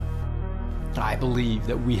I believe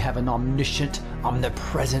that we have an omniscient,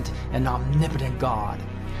 omnipresent, and omnipotent God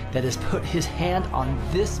that has put his hand on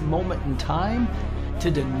this moment in time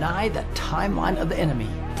to deny the timeline of the enemy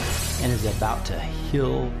and is about to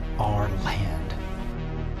heal our land.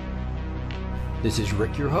 This is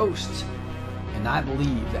Rick, your host, and I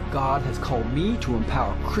believe that God has called me to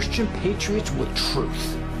empower Christian patriots with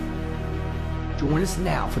truth. Join us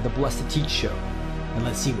now for the Blessed Teach Show, and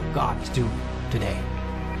let's see what God is doing today.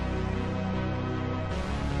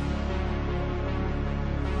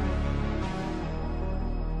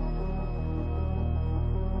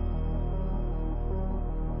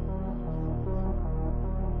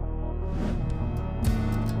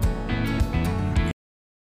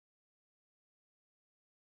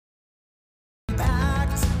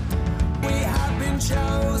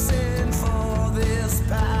 Chosen for this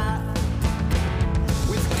path.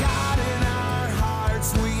 With God in our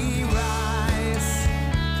hearts we rise,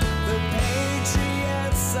 the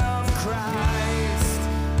patriots of Christ.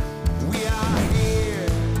 We are here,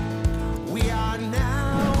 we are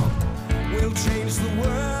now, we'll change the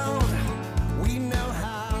world, we know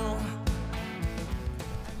how.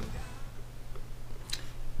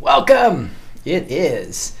 Welcome! It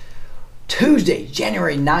is Tuesday,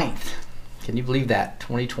 January 9th. Can you believe that?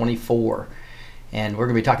 2024. And we're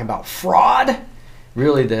going to be talking about fraud,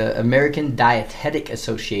 really the American Dietetic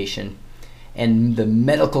Association and the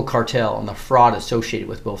medical cartel and the fraud associated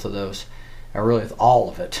with both of those, or really with all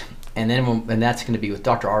of it. And that's going to be with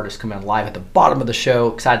Dr. Ardis coming on live at the bottom of the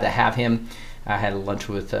show. Excited to have him. I had lunch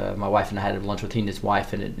with my wife, and I had lunch with he and his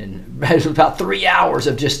wife, and it was about 3 hours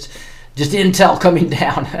of just intel coming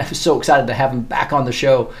down. I was so excited to have him back on the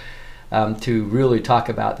show. To really talk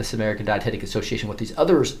about this American Dietetic Association, what these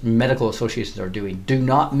other medical associations are doing. Do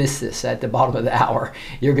not miss this at the bottom of the hour.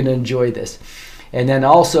 You're going to enjoy this. And then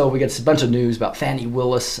also we got a bunch of news about Fani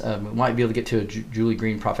Willis. We might be able to get to a Julie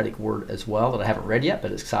Green prophetic word as well that I haven't read yet,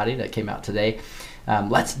 but it's exciting. That came out today.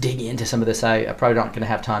 Let's dig into some of this. I probably not going to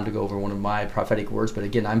have time to go over one of my prophetic words, but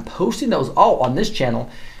again, I'm posting those all on this channel,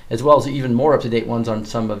 as well as even more up-to-date ones on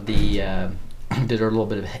some of the that are a little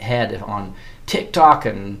bit ahead on TikTok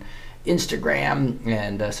and Instagram,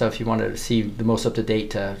 and so if you want to see the most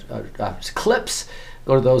up-to-date clips,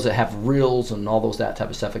 go to those that have reels and all those, that type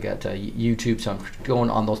of stuff. I got YouTube, so I'm going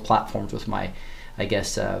on those platforms with my, I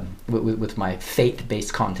guess, with my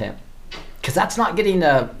faith-based content, because that's not getting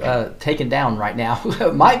taken down right now.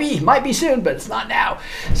 might be soon, but it's not now.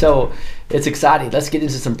 So it's exciting. Let's get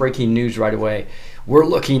into some breaking news right away. We're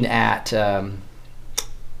looking at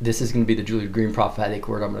this is going to be the Julie Green prophetic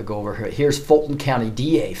word I'm going to go over here. Here's Fulton County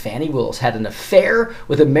DA Fani Willis had an affair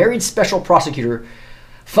with a married special prosecutor,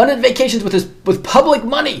 funded vacations with public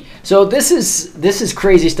money. So this is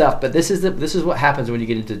crazy stuff, but this is what happens when you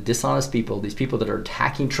get into dishonest people, these people that are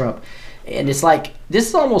attacking Trump. And it's like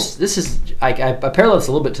I parallel this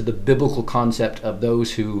a little bit to the biblical concept of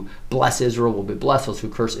those who bless Israel will be blessed, those who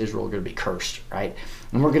curse Israel are going to be cursed, right?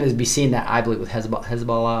 And we're going to be seeing that, I believe, with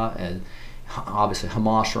Hezbollah and obviously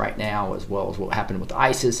Hamas right now, as well as what happened with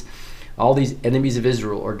ISIS. All these enemies of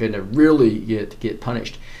Israel are going to really get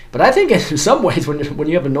punished. But I think in some ways, when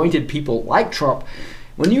you have anointed people like Trump,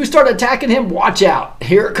 when you start attacking him, watch out.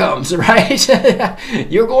 Here it comes, right?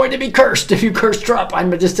 You're going to be cursed if you curse Trump.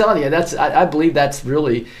 I'm just telling you, I believe that's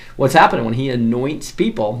really what's happening when he anoints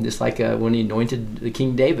people, just like when he anointed the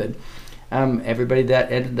King David. Everybody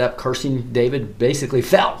that ended up cursing David basically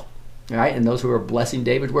fell, right? And those who were blessing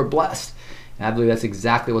David were blessed. And I believe that's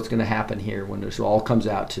exactly what's going to happen here when this all comes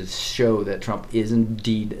out to show that Trump is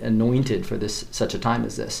indeed anointed for such a time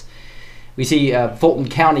as this. We see Fulton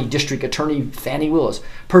County District Attorney Fani Willis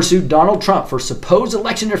pursued Donald Trump for supposed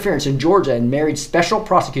election interference in Georgia, and married special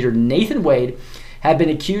prosecutor Nathan Wade had been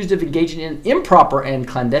accused of engaging in improper and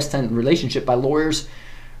clandestine relationship by lawyers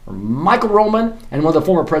Michael Roman and one of the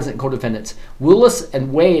former president co-defendants. Willis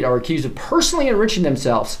and Wade are accused of personally enriching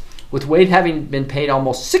themselves, with Wade having been paid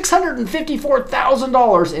almost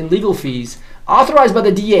 $654,000 in legal fees authorized by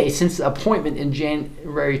the DA since the appointment in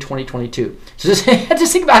January 2022. So just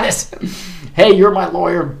think about this. Hey, you're my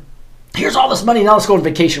lawyer. Here's all this money. Now let's go on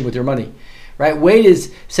vacation with your money. Right? Wade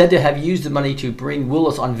is said to have used the money to bring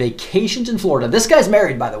Willis on vacations in Florida. This guy's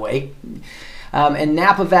married, by the way. In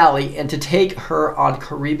Napa Valley, and to take her on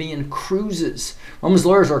Caribbean cruises. Roman's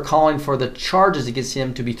lawyers are calling for the charges against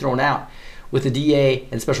him to be thrown out, with the DA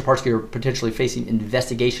and special prosecutor potentially facing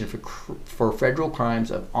investigation for federal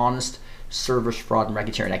crimes of honest service fraud and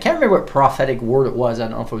racketeering. I can't remember what prophetic word it was. I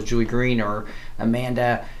don't know if it was Julie Green or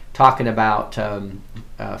Amanda talking about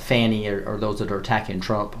Fani or those that are attacking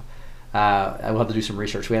Trump. I will have to do some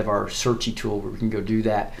research. We have our searchy tool where we can go do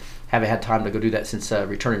that. Haven't had time to go do that since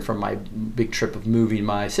returning from my big trip of moving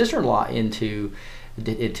my sister-in-law into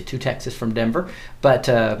Texas from Denver. But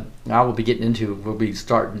we'll be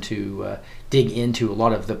starting to dig into a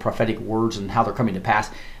lot of the prophetic words and how they're coming to pass.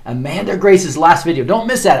 Amanda Grace's last video, don't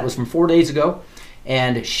miss that. It was from 4 days ago,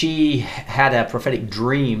 and she had a prophetic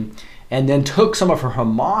dream and then took some of her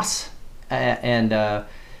Hamas and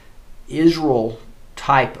Israel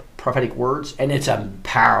type prophetic words, and it's a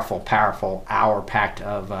powerful hour packed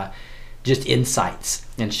of just insights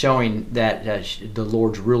and showing that the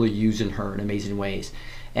Lord's really using her in amazing ways,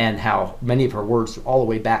 and how many of her words all the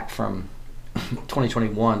way back from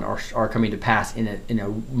 2021 are coming to pass in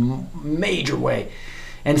a major way,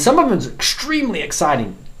 and some of them is extremely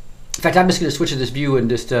exciting. In fact, I'm just going to switch to this view and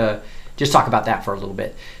just talk about that for a little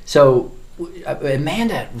bit. So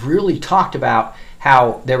Amanda really talked about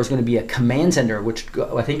how there was going to be a command center, which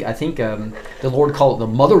I think the Lord called it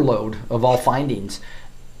the mother lode of all findings,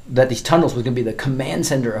 that these tunnels was going to be the command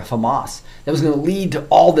center of Hamas. That was going to lead to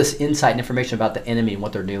all this insight and information about the enemy and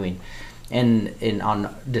what they're doing. And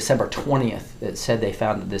on December 20th, it said they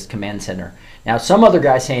found this command center. Now, some other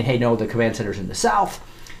guys saying, hey, no, the command center's in the south,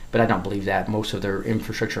 but I don't believe that. Most of their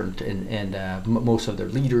infrastructure and most of their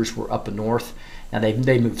leaders were up in north. Now,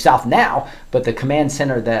 they moved south now, but the command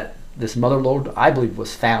center that this mother lode, I believe,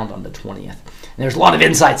 was found on the 20th. And there's a lot of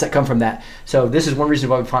insights that come from that. So this is one reason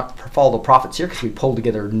why we follow the prophets here, because we pull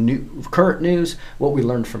together current news, what we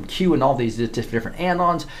learned from Q and all these different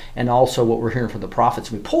anons, and also what we're hearing from the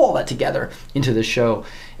prophets. We pull all that together into this show.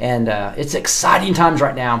 And it's exciting times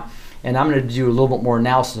right now. And I'm going to do a little bit more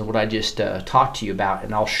analysis of what I just talked to you about.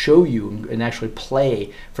 And I'll show you and actually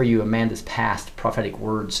play for you Amanda's past prophetic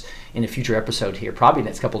words in a future episode here, probably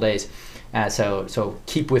next couple days. So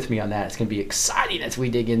keep with me on that. It's going to be exciting as we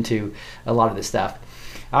dig into a lot of this stuff.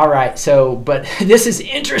 All right, but this is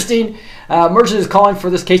interesting. Merchant is calling for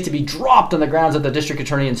this case to be dropped on the grounds that the district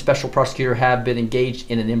attorney and special prosecutor have been engaged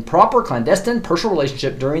in an improper, clandestine, personal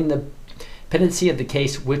relationship during the pendency of the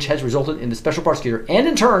case, which has resulted in the special prosecutor and,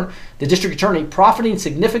 in turn, the district attorney profiting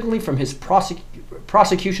significantly from his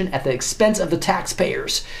prosecution at the expense of the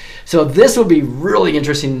taxpayers. So this will be really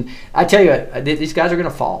interesting. I tell you, these guys are going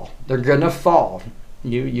to fall. They're going to fall.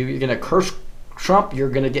 You're going to curse Trump, you're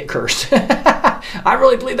going to get cursed. I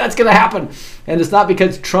really believe that's going to happen. And it's not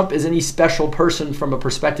because Trump is any special person from a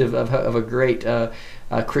perspective of a great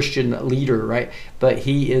Christian leader, right? But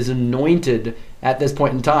he is anointed at this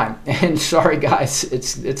point in time. And sorry, guys,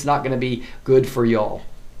 it's not going to be good for y'all.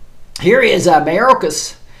 Here is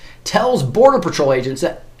Mayorkas tells Border Patrol agents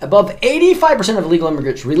that above 85% of illegal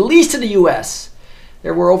immigrants released to the U.S.,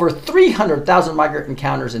 there were over 300,000 migrant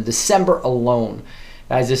encounters in December alone.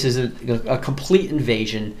 Guys, this is a complete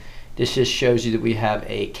invasion. This just shows you that we have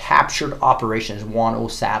a captured operation, as Juan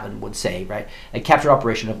O'Savin would say, right? A captured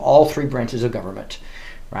operation of all three branches of government,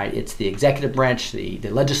 right? It's the executive branch, the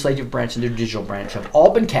legislative branch, and the judicial branch have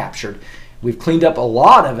all been captured. We've cleaned up a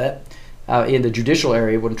lot of it in the judicial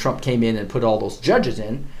area when Trump came in and put all those judges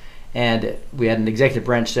in. And we had an executive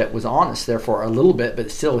branch that was honest there for a little bit, but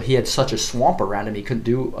still he had such a swamp around him, he couldn't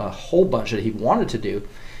do a whole bunch that he wanted to do.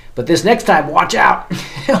 But this next time, watch out.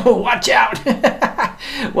 Watch out.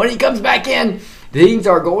 When he comes back in, things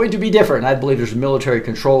are going to be different. I believe there's military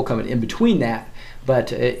control coming in between that,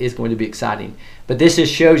 but it is going to be exciting. But this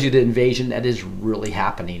just shows you the invasion that is really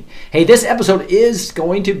happening. Hey, this episode is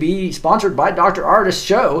going to be sponsored by Dr. Ardis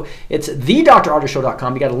Show. It's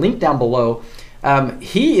thedrardisshow.com. You got a link down below.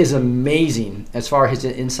 He is amazing as far as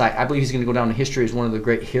his insight. I believe he's going to go down in history as one of the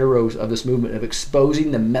great heroes of this movement of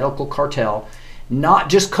exposing the medical cartel. Not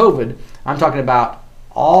just COVID. I'm talking about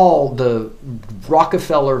all the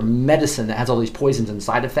Rockefeller medicine that has all these poisons and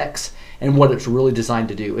side effects and what it's really designed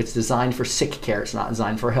to do. It's designed for sick care. It's not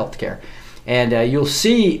designed for health care. And you'll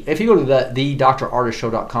see, if you go to the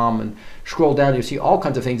drardisshow.com and scroll down, you'll see all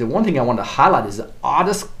kinds of things. And one thing I want to highlight is the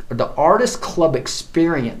Ardis Club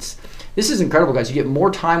experience. This is incredible, guys. You get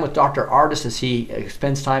more time with Dr. Ardis as he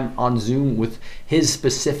spends time on Zoom with his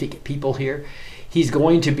specific people here. He's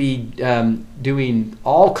going to be doing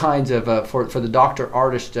all kinds of for the Dr.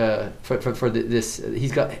 Ardis the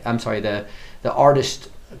Ardis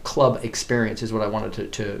Club experience is what I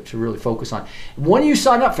wanted to really focus on. When you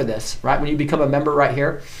sign up for this, right, when you become a member right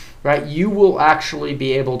here, right, you will actually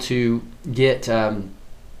be able to get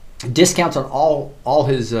discounts on all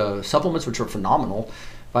his supplements, which are phenomenal.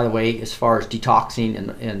 by the way, as far as detoxing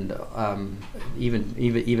and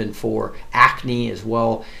even for acne as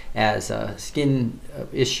well as skin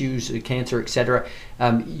issues, cancer, etc.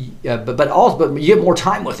 But you get more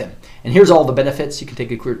time with him. And here's all the benefits. You can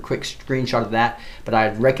take a quick screenshot of that. But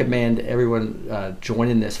I'd recommend everyone join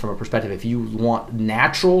in this from a perspective. If you want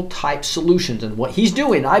natural type solutions, and what he's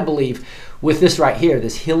doing, I believe, with this right here,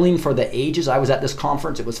 this healing for the ages. I was at this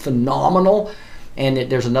conference. It was phenomenal. And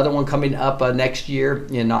there's another one coming up next year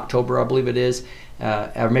in October, I believe it is,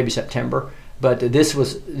 or maybe September. But this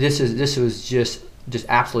was just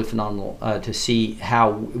absolutely phenomenal to see how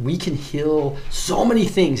we can heal so many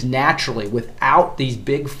things naturally without these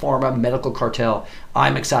big pharma medical cartel.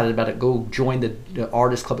 I'm excited about it. Go join the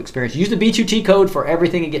Ardis Club Experience. Use the B2T code for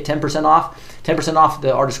everything and get 10% off. 10% off the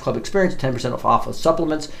Ardis Club Experience, 10% off of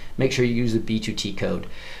supplements. Make sure you use the B2T code.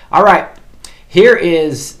 All right. Here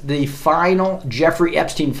is the final Jeffrey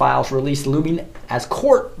Epstein files released, looming as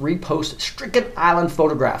court reposts stricken island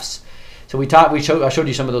photographs. So I showed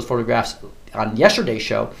you some of those photographs on yesterday's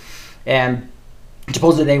show, and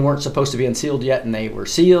supposedly they weren't supposed to be unsealed yet, and they were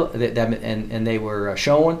sealed, and they were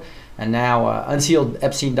shown. And now unsealed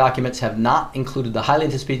Epstein documents have not included the highly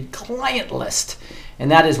anticipated client list, and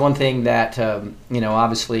that is one thing that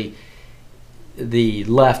obviously the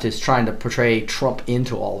left is trying to portray Trump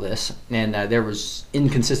into all this, and there was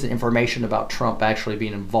inconsistent information about Trump actually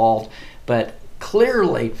being involved. But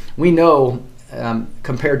clearly, we know,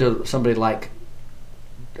 compared to somebody like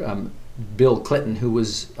Bill Clinton, who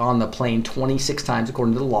was on the plane 26 times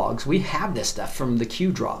according to the logs, we have this stuff from the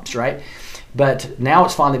Q drops, right? But now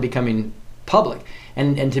it's finally becoming public,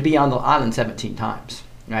 and to be on the island 17 times,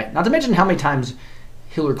 right? Not to mention how many times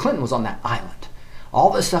Hillary Clinton was on that island. All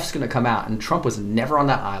this stuff's going to come out, and Trump was never on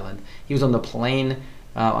that island. He was on the plane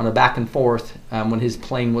on a back and forth when his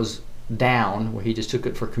plane was down, where he just took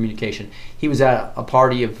it for communication. He was at a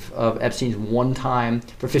party of Epstein's one time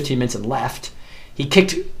for 15 minutes and left. He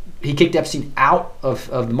kicked Epstein out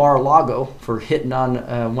of Mar-a-Lago for hitting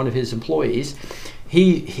on one of his employees.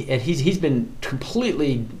 He's been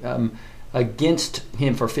completely against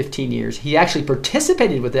him for 15 years. He actually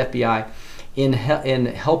participated with the FBI in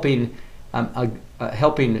helping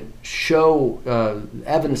show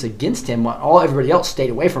evidence against him while everybody else stayed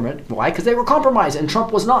away from it. Why? Because they were compromised, and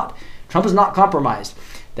Trump was not. Trump is not compromised.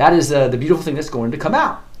 That is the beautiful thing that's going to come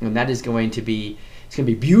out, and that is going to be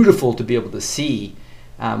beautiful to be able to see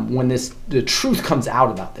when the truth comes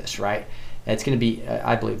out about this. Right? It's going to be,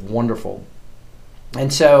 I believe, wonderful.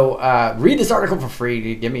 And so read this article for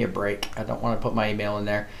free. Give me a break. I don't want to put my email in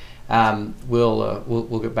there.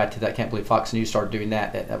 We'll get back to that. Can't believe Fox News started doing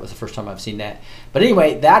that. That was the first time I've seen that. But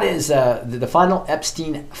anyway, that is the final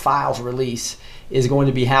Epstein files release is going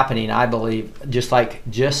to be happening, I believe, just like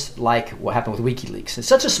what happened with WikiLeaks. It's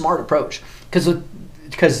such a smart approach because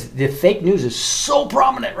the fake news is so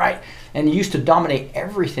prominent, right? And it used to dominate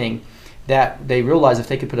everything, that they realized if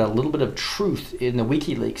they could put a little bit of truth in the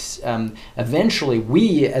WikiLeaks, eventually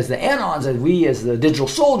we as the Anons, and we as the digital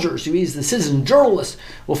soldiers, we as the citizen journalists,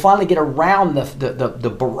 will finally get around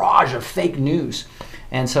the barrage of fake news.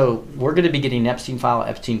 And so we're going to be getting Epstein file,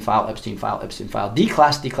 Epstein file, Epstein file, Epstein file,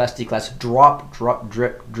 declass, declass, declass, drop, drop,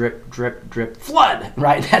 drip, drip, drip, drip, flood,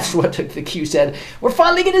 right? That's what the Q said. We're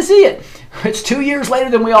finally going to see it. It's 2 years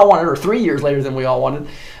later than we all wanted, or 3 years later than we all wanted,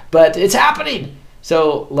 but it's happening.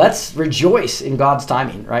 So let's rejoice in God's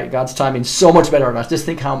timing, right? God's timing is so much better than us. Just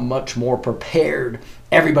think how much more prepared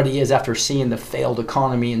everybody is after seeing the failed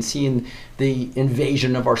economy and seeing the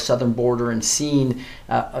invasion of our southern border and seeing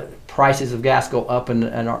prices of gas go up and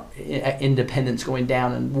our independence going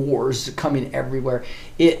down and wars coming everywhere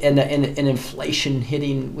and inflation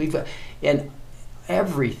hitting. And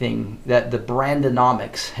everything that the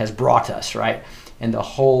Brandonomics has brought us, right? And the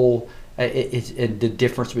whole... It's the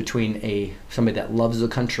difference between somebody that loves the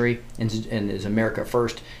country and is America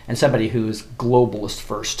first, and somebody who is globalist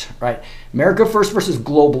first, right? America first versus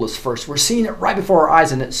globalist first. We're seeing it right before our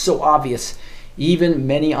eyes, and it's so obvious. Even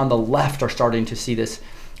many on the left are starting to see this.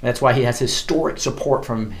 That's why he has historic support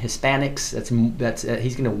from Hispanics.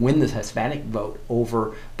 He's going to win this Hispanic vote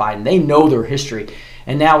over Biden. They know their history,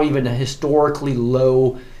 and now even a historically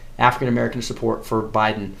low African American support for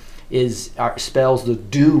Biden spells the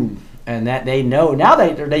doom. And that they know now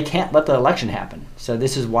they can't let the election happen. So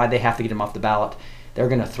this is why they have to get him off the ballot. They're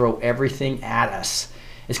going to throw everything at us.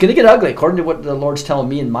 It's going to get ugly. According to what the Lord's telling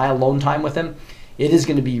me in my alone time with him, it is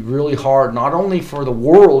going to be really hard, not only for the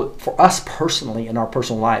world, for us personally in our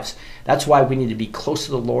personal lives. That's why we need to be close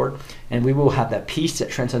to the Lord, and we will have that peace that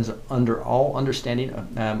transcends under all understanding.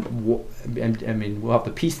 We'll have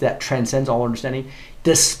the peace that transcends all understanding,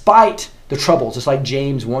 despite the troubles, just like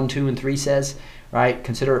James 1, 2, and 3 says. right?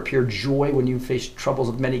 Consider it pure joy when you face troubles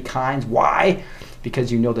of many kinds. Why?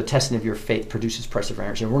 Because you know the testing of your faith produces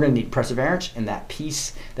perseverance. And we're going to need perseverance and that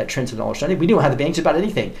peace that transcends all understanding. We don't have to be anxious about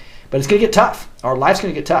anything, but it's going to get tough. Our life's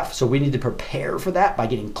going to get tough. So we need to prepare for that by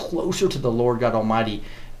getting closer to the Lord God Almighty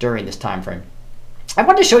during this time frame. I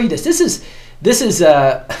want to show you this. This is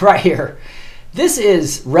right here. This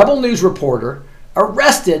is Rebel News reporter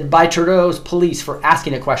arrested by Trudeau's police for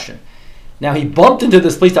asking a question. Now, he bumped into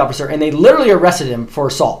this police officer, and they literally arrested him for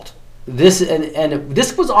assault. This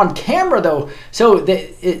was on camera, though, so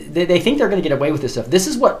they think they're going to get away with this stuff. This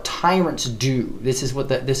is what tyrants do. This is what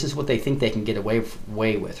they think they can get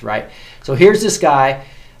away with, right? So here's this guy,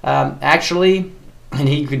 actually, and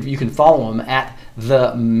you can follow him at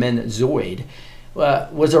the Menzoid.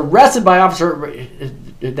 Was arrested by an officer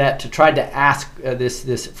that tried to ask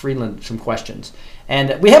this Freeland some questions.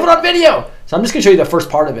 And we have it on video. So I'm just going to show you the first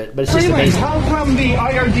part of it, but it's just amazing. How come the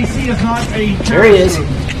IRGC is not a terrorist There he is. group?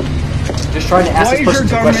 Just trying to ask Why this is your person some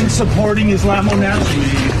government questions. supporting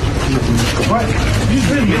Islamo-Nazis? What?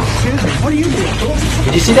 Excuse me. What are you doing?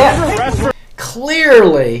 Did you see that?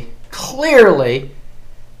 Clearly,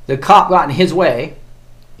 the cop got in his way.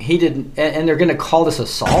 He didn't, and they're going to call this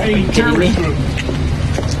assault. Are you A kidding me? terrorist group.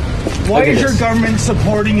 Why Look at is your this. government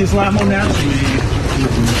supporting Islamo-Nazis?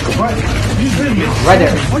 What? Excuse me. Right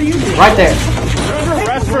there. What are you doing? Right there. You're under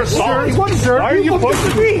arrest for assault. What, sir? Why are you bumped into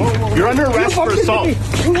pushing me? You're under arrest for bumped into assault. me.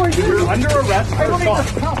 Who are you? You're under arrest I for don't assault.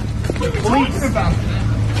 even know. What are you talking about?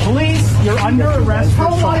 Police, you're under arrest for How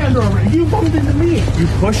am assault. I under arrest? You bumped into me. You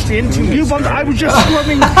pushed into me. You bumped. I was just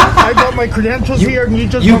swimming. I got my credentials here, and you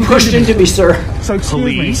just You bumped pushed into me, sir. So excuse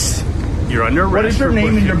Police. You're under arrest. me. What is your for name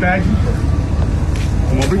and pushing. your badge?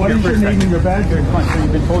 I'm over What here is for your a name second. and your badge?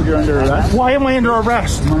 You've been told you're under arrest. Why am I under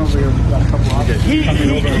arrest? He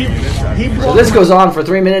So this goes on for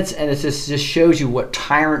 3 minutes, and it just shows you what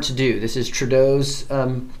tyrants do. This is Trudeau's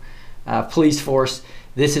police force.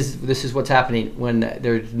 This is what's happening when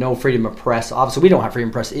there's no freedom of press. Obviously, we don't have freedom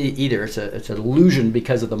of press either. It's an illusion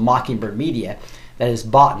because of the Mockingbird media that is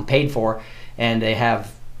bought and paid for, and they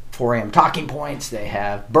have 4 a.m. talking points. They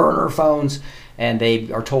have burner phones, and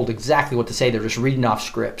they are told exactly what to say. They're just reading off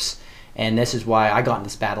scripts, and this is why I got in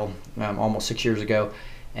this battle almost 6 years ago.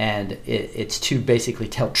 And it's to basically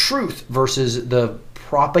tell truth versus the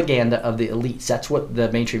propaganda of the elites. That's what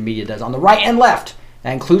the mainstream media does on the right and left.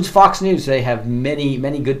 That includes Fox News. They have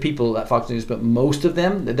many good people at Fox News, but most of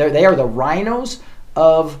them, they are the rhinos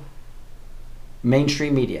of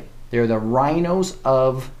mainstream media. They're the rhinos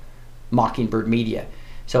of Mockingbird media.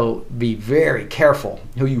 So be very careful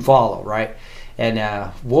who you follow, right? And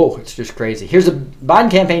whoa, it's just crazy. Here's a Biden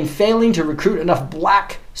campaign failing to recruit enough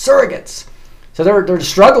black surrogates. So they're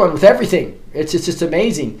struggling with everything. It's just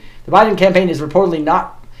amazing. The Biden campaign is reportedly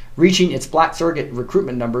not reaching its black surrogate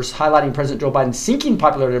recruitment numbers, highlighting President Joe Biden's sinking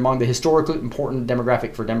popularity among the historically important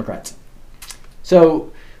demographic for Democrats.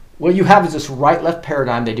 So what you have is this right-left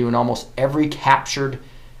paradigm they do in almost every captured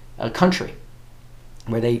country,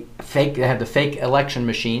 where they have the fake election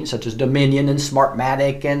machines such as Dominion and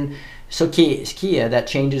Smartmatic and Kia that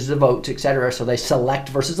changes the votes, etc. So they select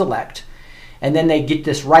versus elect. And then they get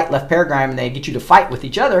this right-left paradigm, and they get you to fight with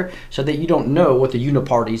each other so that you don't know what the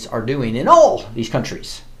uniparties are doing in all these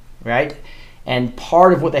countries, right? And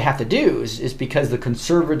part of what they have to do is because the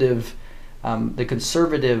conservative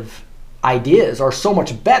ideas are so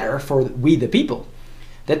much better for we the people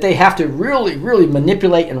that they have to really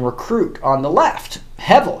manipulate and recruit on the left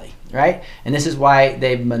heavily, right? And this is why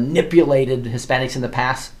they've manipulated Hispanics in the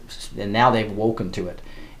past, and now they've woken to it.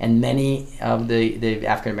 And many of the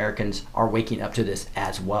African Americans are waking up to this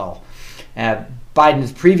as well.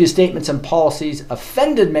 Biden's previous statements and policies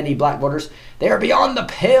offended many black voters. They are beyond the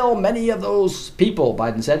pale, many of those people,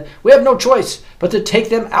 Biden said. We have no choice but to take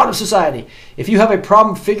them out of society. If you have a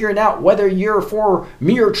problem figuring out whether you're for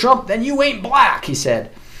me or Trump, then you ain't black, he said.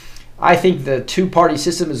 I think the two-party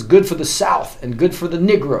system is good for the South and good for the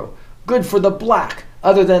Negro, good for the black.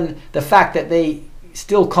 Other than the fact that they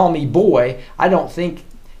still call me boy, I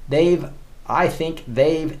think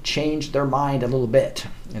they've changed their mind a little bit.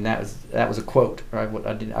 And that was a quote. Right?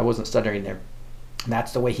 I wasn't stuttering there. And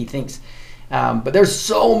that's the way he thinks. But there's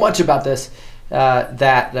so much about this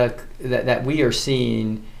that we are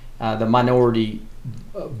seeing the minority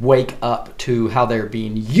wake up to how they're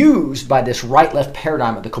being used by this right-left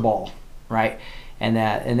paradigm of the cabal, right? And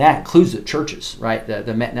that includes the churches, right?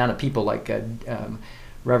 The amount of people like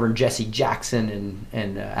Reverend Jesse Jackson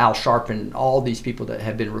and Al Sharpton, all these people that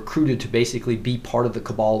have been recruited to basically be part of the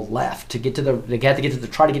cabal left to try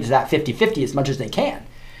to get to that 50-50 as much as they can,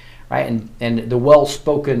 right? And the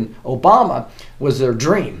well-spoken Obama was their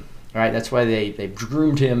dream, right? That's why they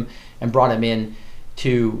groomed him and brought him in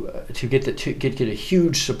to get a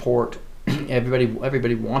huge support.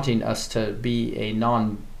 Everybody wanting us to be a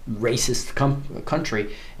non-racist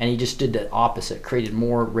country, and he just did the opposite, created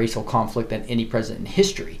more racial conflict than any president in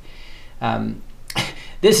history.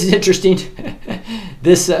 This is interesting.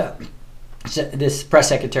 This press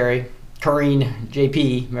secretary, Karine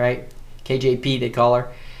JP, right? KJP they call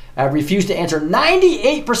her, refused to answer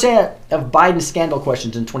 98% of Biden's scandal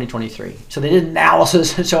questions in 2023. So they did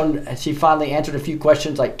analysis showing she finally answered a few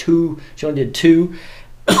questions, like two. She only did two.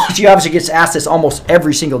 She obviously gets asked this almost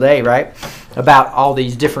every single day, right? About all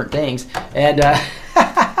these different things. And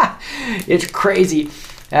it's crazy.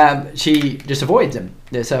 She just avoids them.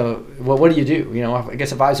 So, well, what do? You know, I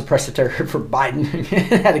guess if I was a press secretary for Biden and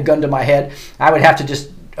had a gun to my head, I would have to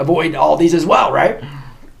just avoid all these as well, right?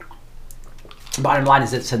 Bottom line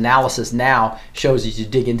is its analysis now shows as you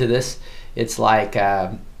dig into this, it's like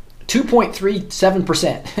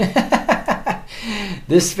 2.37%.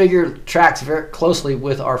 This figure tracks very closely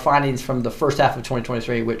with our findings from the first half of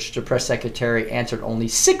 2023, which the press secretary answered only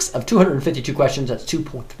 6 of 252 questions. That's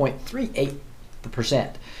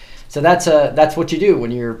 2.38%. So that's what you do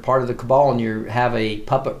when you're part of the cabal and you have a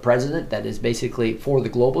puppet president that is basically for the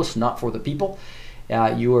globalists, not for the people.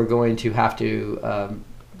 You are going to have to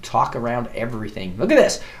talk around everything. Look at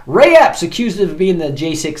this. Ray Epps accused of being the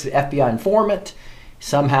J6 FBI informant.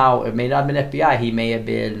 Somehow, it may not have been FBI. He may have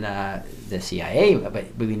been the CIA.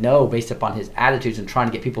 But we know, based upon his attitudes and trying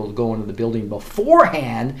to get people to go into the building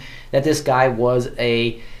beforehand, that this guy was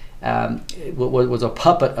a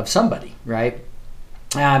puppet of somebody, right?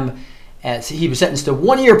 As he was sentenced to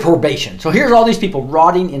 1 year probation. So here's all these people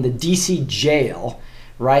rotting in the D.C. jail,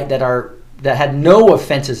 right? That had no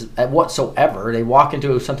offenses whatsoever. They walk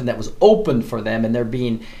into something that was open for them, and they're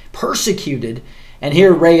being persecuted. And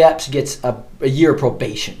here Ray Epps gets a year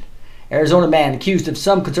probation. Arizona man accused of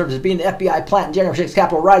some conservatives being the FBI plant in January 6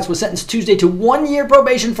 Capitol riots was sentenced Tuesday to 1 year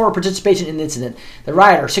probation for participation in the incident. The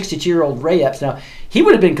rioter, 62-year-old Ray Epps, now he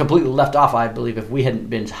would have been completely left off, I believe, if we hadn't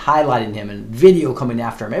been highlighting him and video coming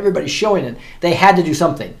after him. Everybody's showing it. They had to do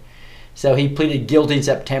something. So he pleaded guilty in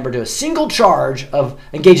September to a single charge of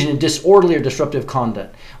engaging in disorderly or disruptive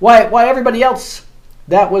conduct. Why everybody else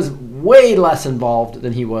that was way less involved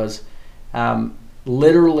than he was,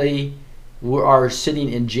 literally are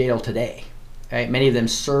sitting in jail today. Right? Many of them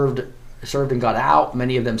served and got out.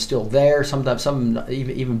 Many of them still there. Some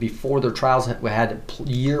even before their trials had a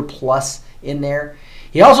year plus in there.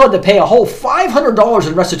 He also had to pay a whole $500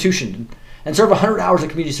 in restitution and serve 100 hours of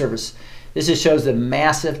community service. This just shows the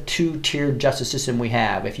massive two-tiered justice system we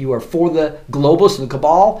have. If you are for the globalists and the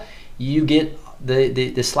cabal, you get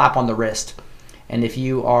the slap on the wrist. And if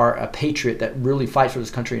you are a patriot that really fights for this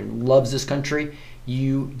country and loves this country,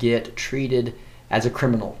 you get treated as a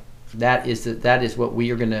criminal. That is what we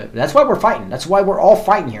are gonna. That's why we're fighting. That's why we're all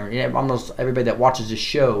fighting here. Almost everybody that watches this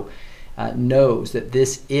show knows that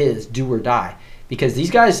this is do or die, because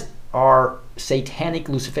these guys are satanic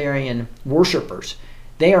Luciferian worshipers.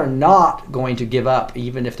 They are not going to give up,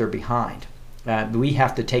 even if they're behind. We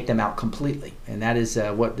have to take them out completely, and that is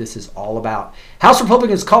what this is all about. House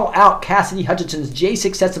Republicans call out Cassidy Hutchinson's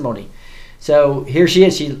J6 testimony. So here she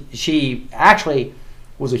is. She actually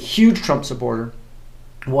was a huge Trump supporter.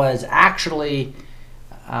 Was actually,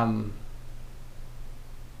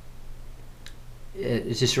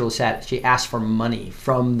 it's just really sad. She asked for money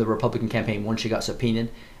from the Republican campaign once she got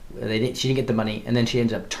subpoenaed. She didn't get the money, and then she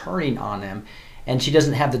ended up turning on them. And she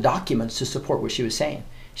doesn't have the documents to support what she was saying.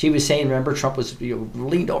 She was saying, remember, Trump was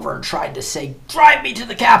leaned over and tried to say, drive me to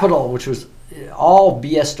the Capitol, which was all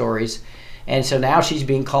BS stories. And so now she's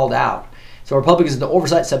being called out. So Republicans in the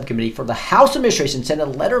Oversight Subcommittee for the House Administration sent a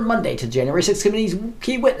letter Monday to January 6 Committee's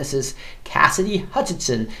key witnesses, Cassidy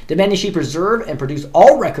Hutchinson, demanding she preserve and produce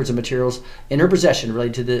all records and materials in her possession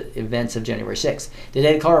related to the events of January 6. The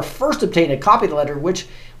data caller first obtained a copy of the letter, which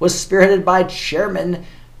was spearheaded by Chairman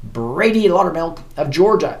Brady Loudermilk of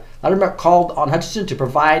Georgia. Loudermilk called on Hutchinson to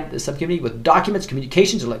provide the subcommittee with documents,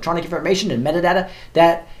 communications, electronic information, and metadata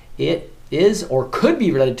that it is or could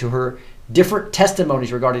be related to her different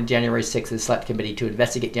testimonies regarding January 6th Select Committee to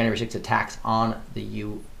investigate January 6th attacks on the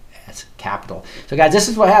U.S. Capitol. So guys, this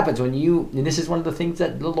is what happens when and this is one of the things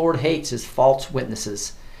that the Lord hates, is false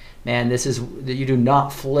witnesses. Man, this is, you do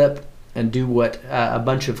not flip and do what a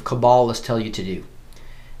bunch of Kabbalists tell you to do.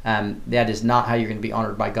 That is not how you're going to be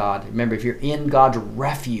honored by God. Remember, if you're in God's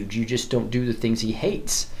refuge, you just don't do the things he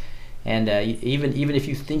hates. And even if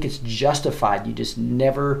you think it's justified, you just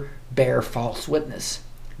never bear false witness.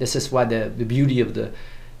 This is why the beauty of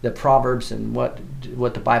the Proverbs and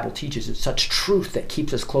what the Bible teaches is such truth that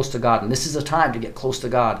keeps us close to God. And this is a time to get close to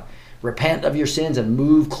God. Repent of your sins and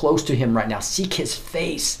move close to him right now. Seek his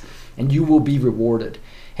face and you will be rewarded.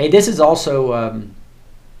 Hey, this is also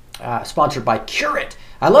sponsored by Curate.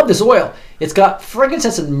 I love this oil. It's got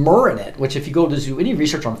frankincense and myrrh in it, which if you go to do any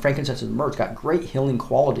research on frankincense and myrrh, it's got great healing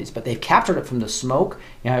qualities, but they've captured it from the smoke.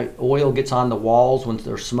 You know, oil gets on the walls when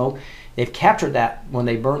there's smoke. They've captured that when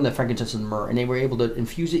they burn the frankincense and myrrh, and they were able to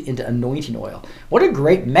infuse it into anointing oil. What a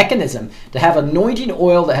great mechanism to have anointing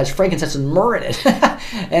oil that has frankincense and myrrh in it.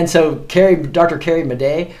 And so Dr. Carrie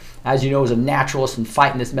Madej, as you know, is a naturalist and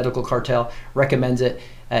fighting this medical cartel, recommends it.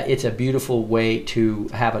 It's a beautiful way to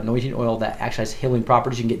have anointing oil that actually has healing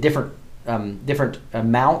properties. You can get different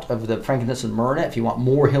amount of the frankincense and myrrh in it if you want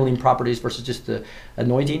more healing properties versus just the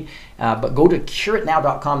anointing. But go to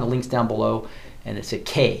curatenow.com. The link's down below, and it's a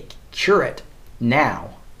K,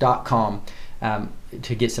 curatenow.com,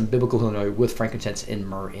 to get some biblical healing oil with frankincense and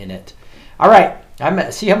myrrh in it. All right,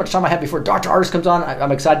 see how much time I have before Dr. Ardis comes on.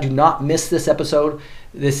 I'm excited. Do not miss this episode.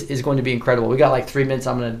 This is going to be incredible. We got like 3 minutes.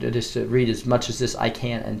 I'm going to just read as much as this I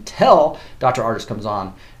can until Dr. Ardis comes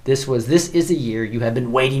on. This is a year you have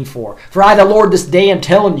been waiting for. For I, the Lord, this day am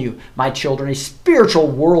telling you, my children, a spiritual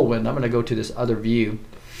whirlwind. I'm going to go to this other view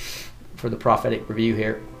for the prophetic review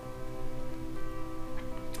here.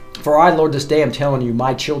 For I, Lord, this day I'm telling you,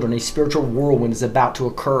 my children, a spiritual whirlwind is about to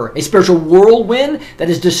occur. A spiritual whirlwind that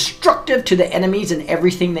is destructive to the enemies and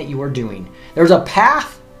everything that you are doing. There's a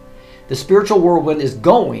path the spiritual whirlwind is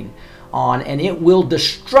going on, and it will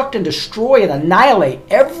destruct and destroy and annihilate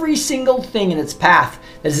every single thing in its path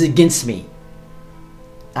that is against me.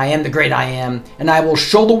 I am the great I am, and I will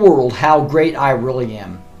show the world how great I really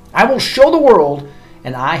am. I will show the world,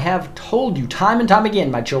 and I have told you time and time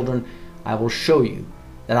again, my children, I will show you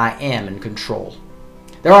that I am in control.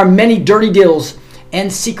 There are many dirty deals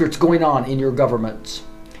and secrets going on in your governments,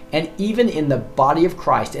 and even in the body of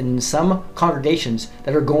Christ, and in some congregations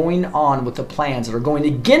that are going on with the plans that are going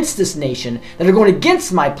against this nation, that are going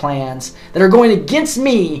against my plans, that are going against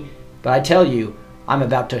me. But I tell you, I'm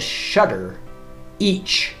about to shatter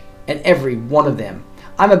each and every one of them.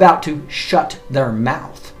 I'm about to shut their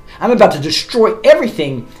mouth. I'm about to destroy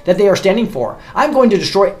everything that they are standing for. I'm going to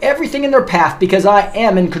destroy everything in their path because I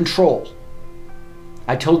am in control.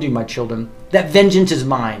 I told you, my children, that vengeance is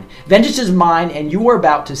mine. Vengeance is mine, and you are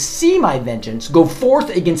about to see my vengeance go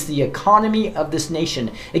forth against the economy of this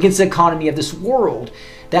nation, against the economy of this world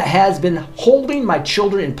that has been holding my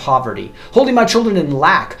children in poverty, holding my children in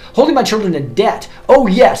lack, holding my children in debt. Oh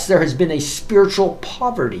yes, there has been a spiritual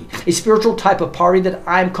poverty, a spiritual type of poverty that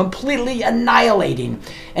I'm completely annihilating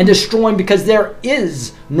and destroying because there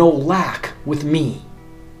is no lack with me.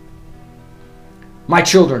 My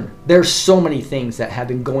children, there's so many things that have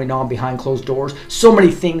been going on behind closed doors, so many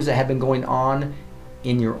things that have been going on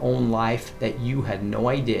in your own life that you had no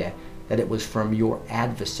idea that it was from your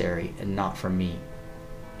adversary and not from me.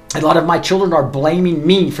 A lot of my children are blaming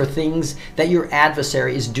me for things that your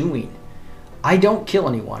adversary is doing. I don't kill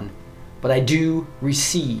anyone, but I do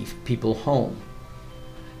receive people home.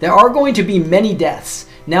 There are going to be many deaths.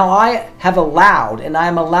 Now I have allowed, and I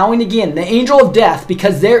am allowing again, the angel of death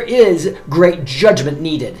because there is great judgment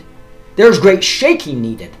needed. There's great shaking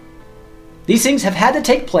needed. These things have had to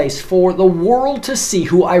take place for the world to see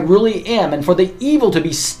who I really am and for the evil to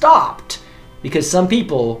be stopped, because some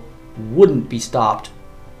people wouldn't be stopped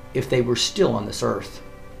if they were still on this earth.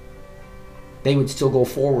 They would still go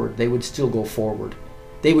forward. They would still go forward.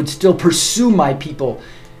 They would still pursue my people,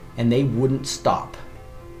 and they wouldn't stop.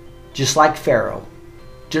 Just like Pharaoh,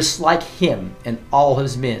 just like him and all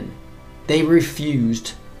his men, they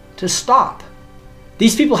refused to stop.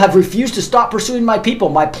 These people have refused to stop pursuing my people.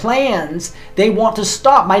 My plans, they want to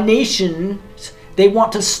stop. My nations, they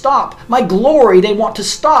want to stop. My glory, they want to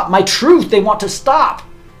stop. My truth, they want to stop.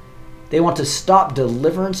 They want to stop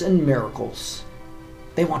deliverance and miracles.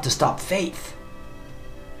 They want to stop faith.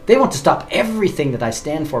 They want to stop everything that I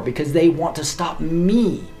stand for because they want to stop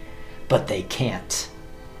me. But they can't.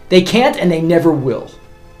 They can't, and they never will.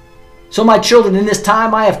 So my children, in this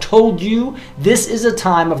time I have told you, this is a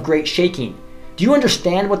time of great shaking. Do you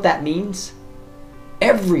understand what that means?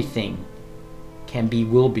 Everything can be,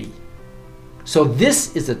 will be. So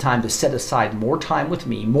this is the time to set aside more time with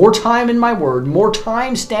me, more time in my word, more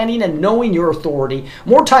time standing and knowing your authority,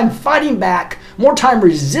 more time fighting back, more time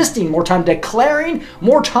resisting, more time declaring,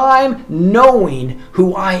 more time knowing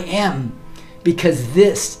who I am, because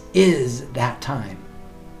this is that time.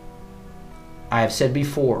 I have said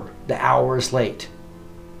before, the hour is late.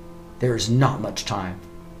 There is not much time.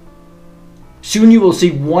 Soon you will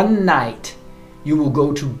see one night. You will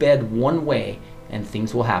go to bed one way and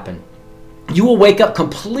things will happen. You will wake up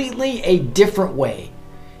completely a different way.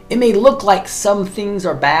 It may look like some things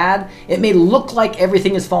are bad. It may look like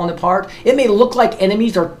everything is falling apart. It may look like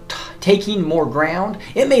enemies are taking more ground.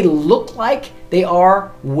 It may look like they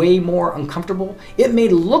are way more uncomfortable. It may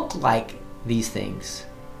look like these things.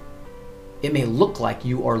 It may look like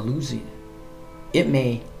you are losing. It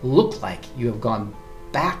may look like you have gone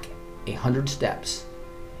back 100 steps.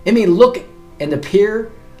 It may look and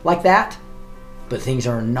appear like that, but things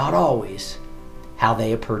are not always how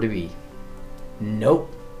they appear to be.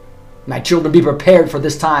 Nope. My children, be prepared for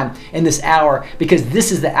this time and this hour, because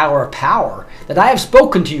this is the hour of power that I have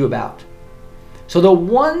spoken to you about. So the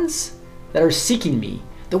ones that are seeking me,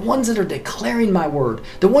 the ones that are declaring my word,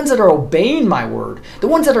 the ones that are obeying my word, the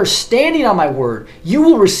ones that are standing on my word, you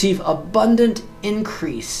will receive abundant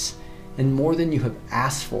increase and more than you have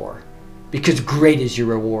asked for, because great is your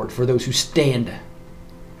reward for those who stand.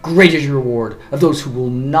 Great is your reward of those who will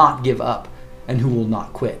not give up and who will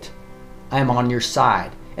not quit. I am on your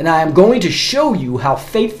side, and I am going to show you how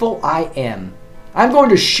faithful I am. I'm going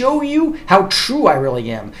to show you how true I really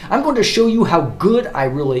am. I'm going to show you how good I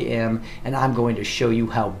really am, and I'm going to show you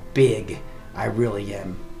how big I really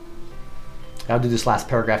am. I'll do this last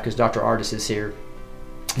paragraph because Dr. Ardis is here.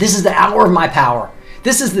 This is the hour of my power.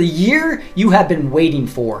 This is the year you have been waiting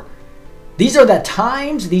for. These are the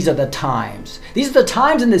times, these are the times. These are the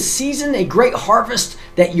times in this season, a great harvest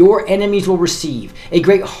that your enemies will receive. A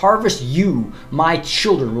great harvest you, my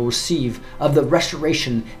children, will receive of the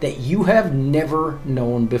restoration that you have never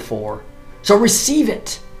known before. So receive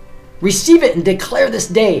it. Receive it and declare this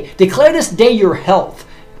day. Declare this day your health,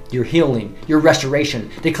 your healing, your restoration.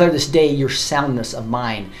 Declare this day your soundness of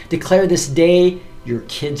mind. Declare this day your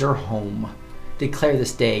kids are home. Declare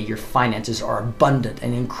this day your finances are abundant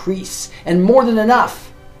and increase and more than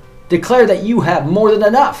enough. Declare that you have more than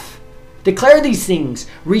enough. Declare these things.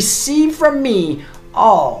 Receive from me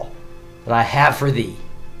all that I have for thee,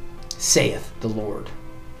 saith the Lord.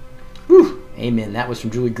 Whew. Amen. That was from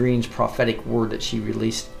Julie Green's prophetic word that she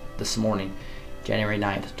released this morning, January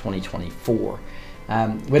 9th, 2024.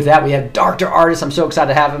 With that, we have Dr. Ardis. I'm so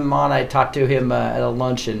excited to have him on. I talked to him at a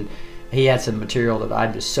lunch, and he had some material that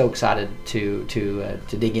I'm just so excited to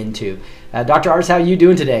dig into. Dr. Ardis, how are you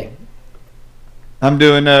doing today? I'm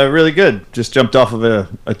doing really good. Just jumped off of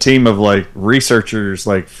a team of like researchers,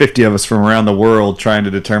 like 50 of us from around the world, trying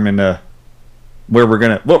to determine what we're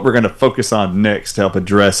gonna focus on next to help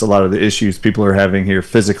address a lot of the issues people are having here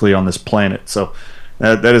physically on this planet. So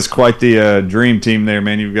that is quite the dream team there,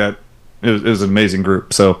 man. It was an amazing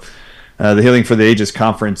group. So the Healing for the Ages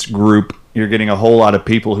conference group, you're getting a whole lot of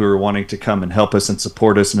people who are wanting to come and help us and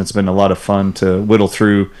support us, and it's been a lot of fun to whittle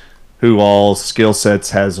through who all skill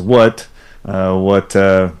sets has what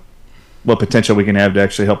potential we can have to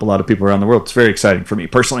actually help a lot of people around the world. It's very exciting for me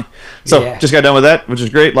personally. So Just got done with that, which is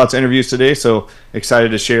great. Lots of interviews today, so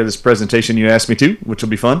excited to share this presentation you asked me to, which will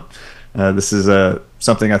be fun. This is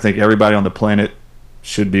something I think everybody on the planet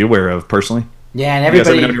should be aware of personally. Yeah, and everybody, you guys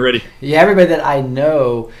let me know when you're ready. Yeah, everybody that I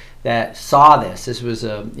know that saw this. This was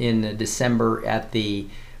in December at the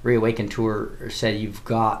Reawaken tour, said you've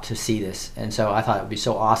got to see this. And so I thought it would be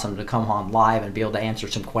so awesome to come on live and be able to answer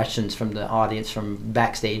some questions from the audience from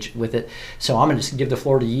backstage with it. So I'm going to just give the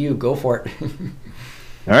floor to you. Go for it.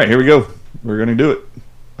 All right, here we go. We're going to do it.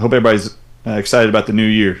 I hope everybody's excited about the new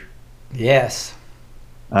year. Yes.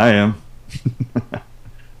 I am.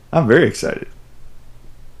 I'm very excited.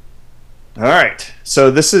 All right. So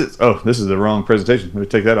this is the wrong presentation. Let me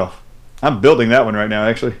take that off. I'm building that one right now,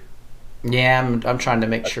 actually. Yeah, I'm trying to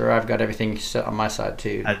make sure I've got everything set on my side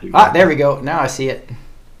too. There we go. Now I see it.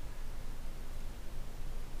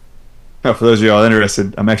 Oh, for those of y'all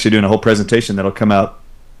interested, I'm actually doing a whole presentation that'll come out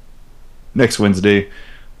next Wednesday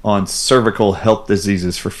on cervical health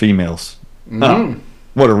diseases for females.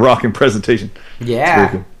 What a rocking presentation. Yeah.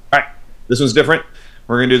 Cool. All right. This one's different.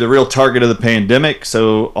 We're going to do the real target of the pandemic.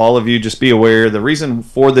 So all of you just be aware. The reason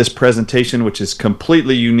for this presentation, which is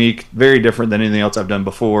completely unique, very different than anything else I've done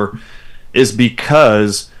before, is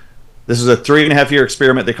because this is a 3.5-year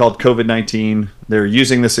experiment they called COVID-19. They're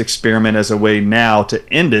using this experiment as a way now to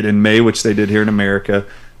end it in May, which they did here in America.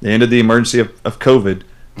 They ended the emergency of COVID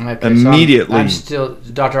immediately. So I'm still,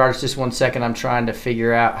 Dr. Ardis, just 1 second. I'm trying to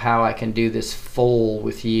figure out how I can do this full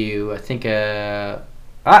with you. I think, there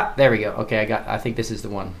we go. Okay, I think this is the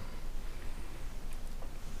one.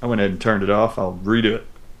 I went ahead and turned it off. I'll redo it.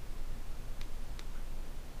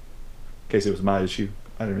 In case it was my issue.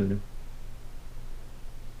 I didn't really know.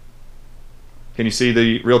 Can you see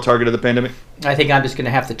the real target of the pandemic? I think I'm just going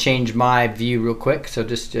to have to change my view real quick. So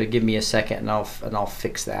just give me a second, and I'll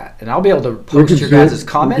fix that, and I'll be able to post your guys'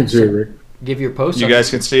 comments. Give your post. You guys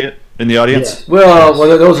can see it. in the audience? Well,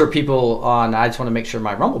 those are people on. I just want to make sure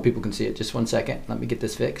my Rumble people can see it. Just 1 second. Let me get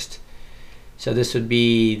this fixed. So this would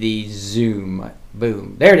be the Zoom.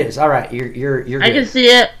 Boom. There it is. All right. You're good. I can see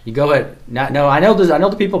it. You go ahead. No, I know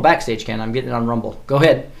the people backstage can. I'm getting it on Rumble. Go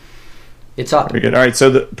ahead. It's up. Very good. All right. So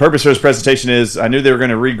the purpose for this presentation is I knew they were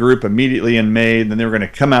going to regroup immediately in May. Then they were going to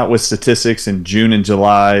come out with statistics in June and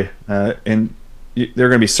July. And they're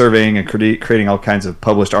going to be surveying and creating all kinds of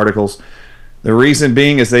published articles. The reason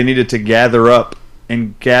being is they needed to gather up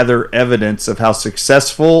and gather evidence of how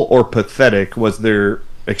successful or pathetic was their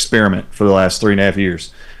experiment for the last 3.5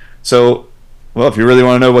 years. So, well, if you really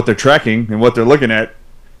want to know what they're tracking and what they're looking at,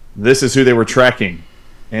 this is who they were tracking.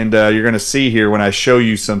 And you're going to see here when I show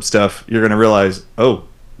you some stuff, you're going to realize, oh,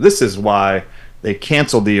 this is why they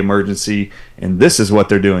canceled the emergency, and this is what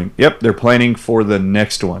they're doing. Yep, they're planning for the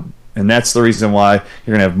next one. And that's the reason why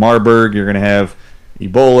you're going to have Marburg, you're going to have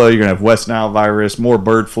Ebola, you're going to have West Nile virus, more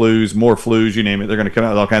bird flus, more flus, you name it. They're going to come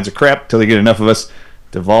out with all kinds of crap until they get enough of us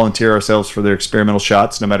to volunteer ourselves for their experimental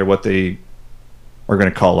shots, no matter what they are going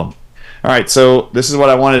to call them. All right, so this is what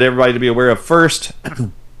I wanted everybody to be aware of first.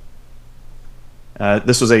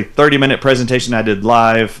 This was a 30-minute presentation I did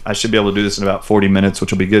live. I should be able to do this in about 40 minutes,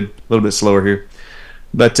 which will be good. A little bit slower here.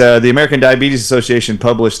 But the American Diabetes Association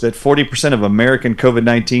published that 40% of American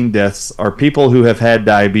COVID-19 deaths are people who have had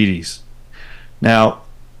diabetes. Now,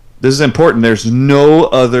 this is important. There's no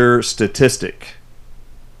other statistic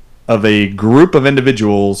of a group of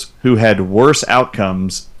individuals who had worse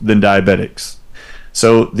outcomes than diabetics.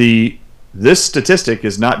 So this statistic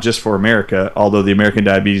is not just for America, although the American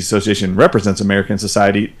Diabetes Association represents American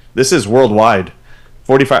society. This is worldwide.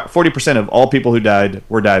 40% of all people who died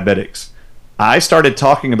were diabetics. I started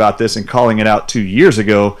talking about this and calling it out 2 years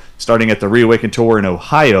ago, starting at the Reawaken Tour in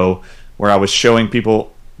Ohio, where I was showing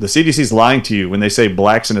people the CDC's lying to you when they say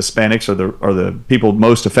blacks and Hispanics are the people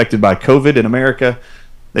most affected by COVID in America.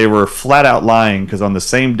 They were flat out lying, because on the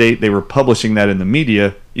same date they were publishing that in the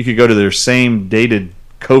media, you could go to their same dated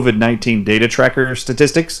COVID-19 data tracker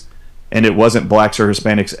statistics, and it wasn't blacks or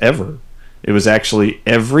Hispanics ever. It was actually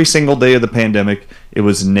every single day of the pandemic, it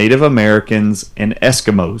was Native Americans and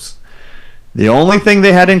Eskimos. The only thing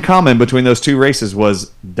they had in common between those two races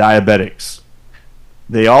was diabetics.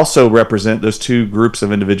 They also represent, those two groups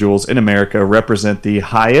of individuals in America represent the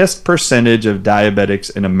highest percentage of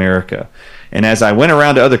diabetics in America. And as I went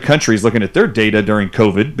around to other countries looking at their data during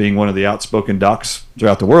COVID, being one of the outspoken docs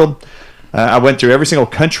throughout the world, I went through every single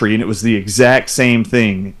country, and it was the exact same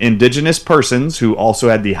thing. Indigenous persons who also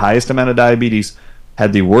had the highest amount of diabetes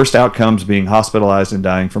had the worst outcomes, being hospitalized and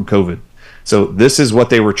dying from COVID. So this is what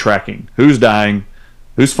they were tracking. Who's dying,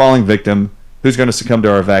 who's falling victim, who's going to succumb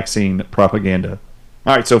to our vaccine propaganda.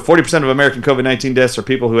 All right, so 40% of American COVID-19 deaths are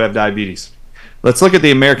people who have diabetes. Let's look at the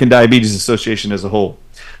American Diabetes Association as a whole.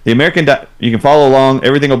 The you can follow along.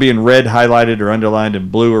 Everything will be in red, highlighted, or underlined in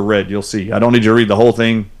blue or red. You'll see. I don't need you to read the whole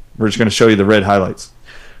thing. We're just going to show you the red highlights.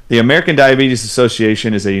 The American Diabetes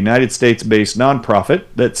Association is a United States-based nonprofit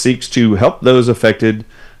that seeks to help those affected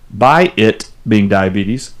by it, being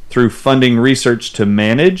diabetes, through funding research to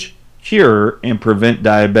manage, cure, and prevent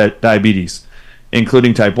diabetes,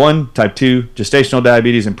 including type 1, type 2, gestational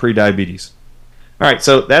diabetes, and pre-diabetes. All right,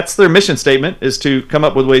 so that's their mission statement, is to come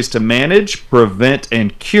up with ways to manage, prevent,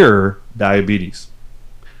 and cure diabetes.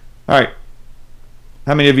 All right.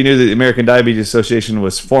 How many of you knew that the American Diabetes Association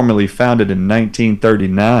was formally founded in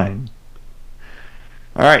 1939?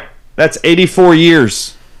 All right, that's 84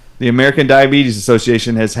 years. The American Diabetes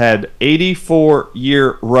Association has had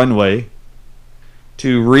 84-year runway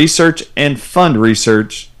to research and fund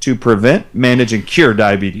research to prevent, manage, and cure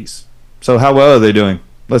diabetes. So how well are they doing?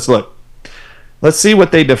 Let's look. Let's see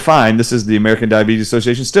what they define. This is the American Diabetes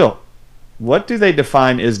Association still. What do they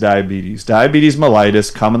define as diabetes? Diabetes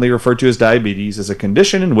mellitus, commonly referred to as diabetes, is a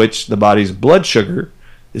condition in which the body's blood sugar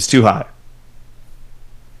is too high.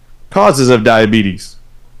 Causes of diabetes.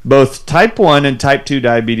 Both type 1 and type 2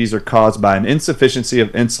 diabetes are caused by an insufficiency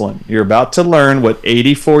of insulin. You're about to learn what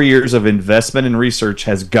 84 years of investment in research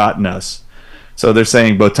has gotten us. So they're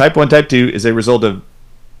saying both type 1 and type 2 is a result of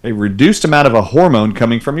a reduced amount of a hormone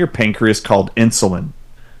coming from your pancreas called insulin.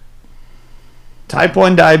 Type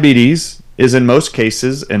 1 diabetes is in most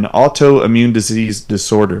cases an autoimmune disease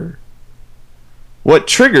disorder. What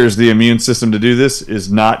triggers the immune system to do this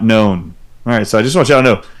is not known. All right, so I just want y'all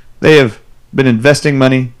to know, they have been investing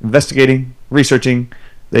money, investigating, researching.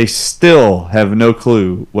 They still have no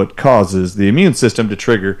clue what causes the immune system to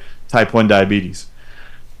trigger type 1 diabetes.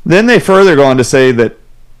 Then they further go on to say that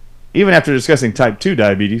even after discussing type 2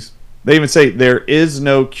 diabetes, they even say there is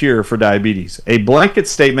no cure for diabetes, a blanket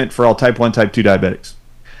statement for all type 1, type 2 diabetics.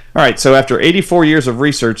 All right, so after 84 years of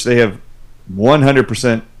research, they have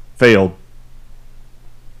 100% failed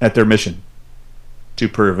at their mission to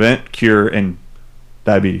prevent, cure, and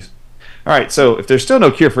diabetes. All right, so if there's still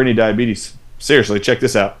no cure for any diabetes, seriously, check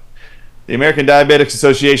this out. The American Diabetics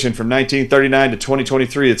Association from 1939 to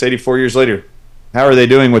 2023, that's 84 years later. How are they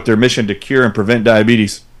doing with their mission to cure and prevent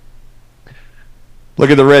diabetes? Look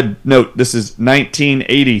at the red note. This is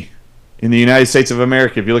 1980 in the United States of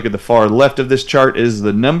America. If you look at the far left of this chart is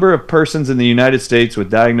the number of persons in the United States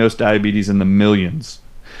with diagnosed diabetes in the millions.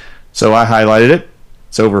 So I highlighted it.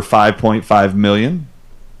 It's over 5.5 million.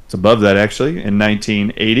 It's above that actually in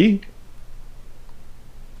 1980.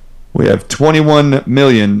 We have 21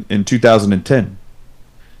 million in 2010.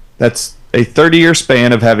 That's a 30-year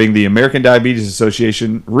span of having the American Diabetes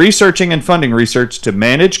Association researching and funding research to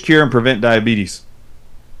manage, cure, and prevent diabetes.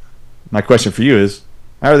 My question for you is,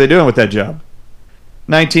 how are they doing with that job?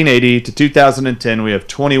 1980 to 2010, we have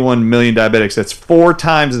 21 million diabetics. That's 4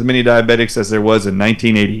 times as many diabetics as there was in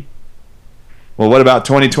 1980. Well, what about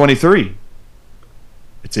 2023?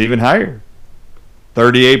 It's even higher,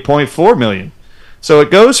 38.4 million. So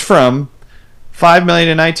it goes from 5 million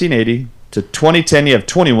in 1980 to 2010, you have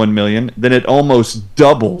 21 million. Then it almost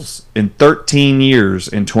doubles in 13 years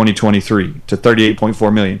in 2023 to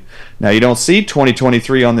 38.4 million. Now, you don't see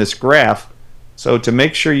 2023 on this graph. So to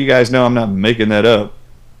make sure you guys know I'm not making that up,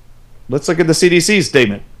 let's look at the CDC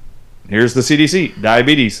statement. Here's the CDC.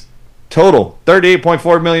 Diabetes. Total,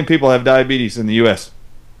 38.4 million people have diabetes in the U.S.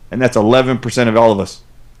 And that's 11% of all of us.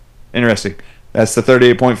 Interesting. That's the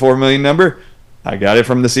 38.4 million number. I got it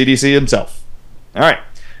from the CDC himself. All right.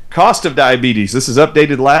 Cost of diabetes. This is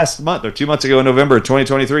updated last month or 2 months ago in November of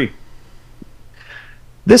 2023.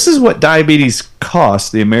 This is what diabetes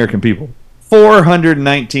cost the American people.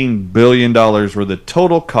 $419 billion were the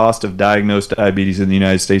total cost of diagnosed diabetes in the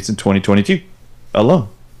United States in 2022 alone.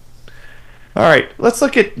 All right, let's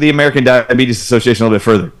look at the American Diabetes Association a little bit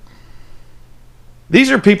further.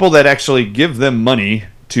 These are people that actually give them money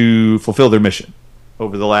to fulfill their mission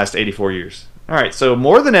over the last 84 years. All right, so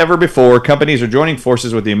more than ever before, companies are joining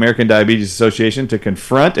forces with the American Diabetes Association to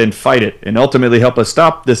confront and fight it and ultimately help us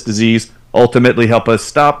stop this disease, ultimately help us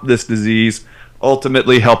stop this disease,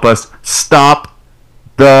 ultimately help us stop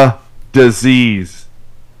the disease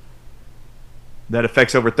that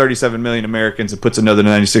affects over 37 million Americans and puts another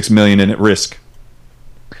 96 million in at risk.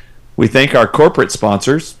 We thank our corporate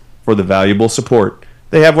sponsors for the valuable support.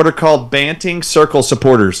 They have what are called Banting Circle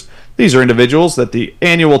supporters. These are individuals that the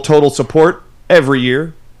annual total support every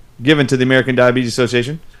year given to the American Diabetes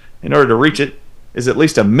Association in order to reach it is at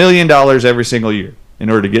least $1 million every single year in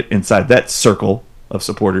order to get inside that circle of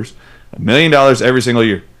supporters. $1 million every single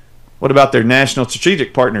year. What about their national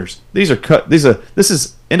strategic partners? This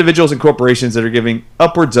is individuals and corporations that are giving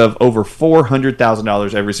upwards of over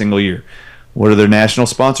 $400,000 every single year. What are their national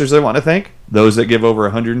sponsors they want to thank? Those that give over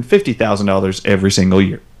 $150,000 every single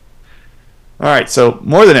year. All right, so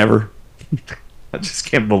more than ever, I just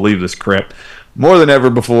can't believe this crap. More than ever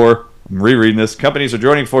before, I'm rereading this, companies are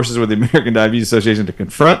joining forces with the American Diabetes Association to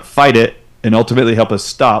confront, fight it, and ultimately help us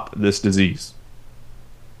stop this disease.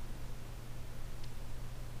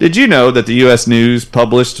 Did you know that the U.S. News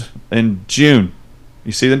published in June?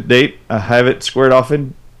 You see the date? I have it squared off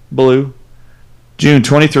in blue. June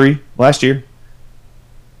 23, last year.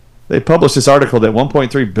 They published this article that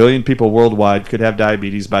 1.3 billion people worldwide could have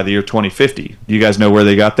diabetes by the year 2050. Do you guys know where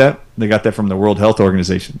they got that? They got that from the World Health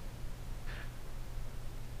Organization.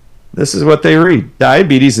 This is what they read.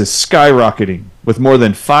 Diabetes is skyrocketing, with more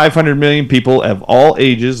than 500 million people of all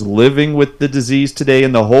ages living with the disease today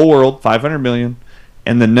in the whole world, 500 million,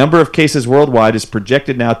 and the number of cases worldwide is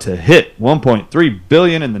projected now to hit 1.3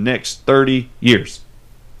 billion in the next 30 years.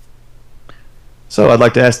 So I'd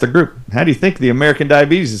like to ask the group, how do you think the American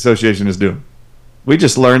Diabetes Association is doing? We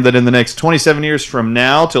just learned that in the next 27 years from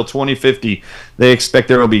now till 2050, they expect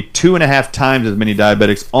there will be 2.5 times as many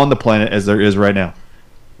diabetics on the planet as there is right now.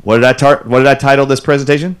 What did I title this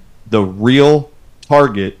presentation? The real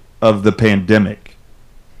target of the pandemic.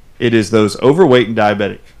 It is those overweight and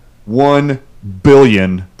diabetic. 1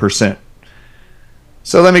 billion %.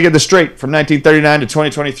 So let me get this straight. From 1939 to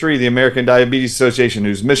 2023, the American Diabetes Association,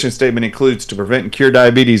 whose mission statement includes to prevent and cure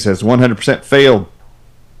diabetes, has 100% failed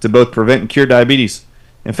to both prevent and cure diabetes.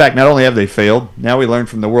 In fact, not only have they failed, now we learned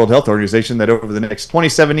from the World Health Organization that over the next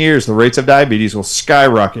 27 years, the rates of diabetes will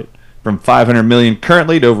skyrocket from 500 million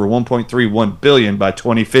currently to over 1.31 billion by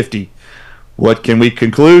 2050. What can we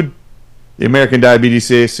conclude? The American Diabetes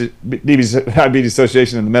Association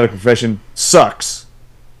and the medical profession sucks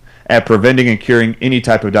at preventing and curing any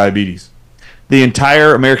type of diabetes. The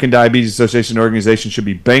entire American Diabetes Association organization should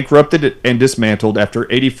be bankrupted and dismantled after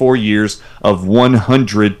 84 years of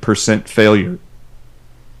 100% failure.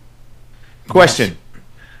 Question.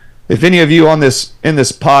 If any of you in this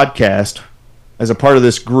podcast, as a part of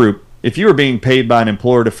this group, if you were being paid by an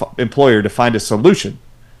employer to find a solution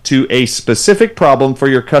to a specific problem for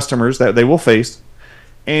your customers that they will face,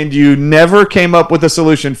 and you never came up with a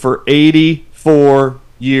solution for 84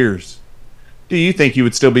 years, do you think you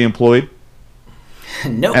would still be employed?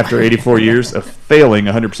 Nope. After 84 years of failing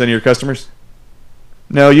 100% of your customers?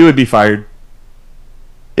 No, you would be fired.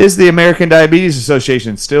 Is the American Diabetes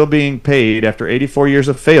Association still being paid after 84 years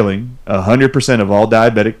of failing 100% of all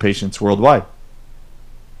diabetic patients worldwide?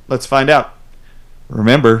 Let's find out.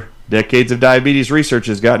 Remember, decades of diabetes research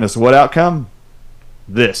has gotten us what outcome?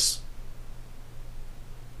 This.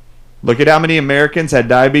 Look at how many Americans had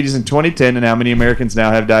diabetes in 2010 and how many Americans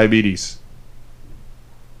now have diabetes.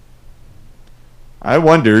 I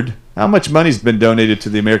wondered how much money's been donated to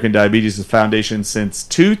the American Diabetes Foundation since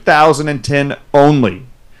 2010 only.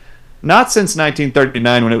 Not since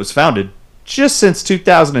 1939 when it was founded, just since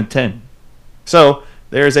 2010. So,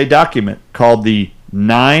 there is a document called the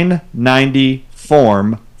 990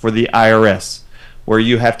 form for the IRS, where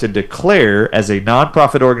you have to declare as a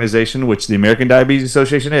nonprofit organization, which the American Diabetes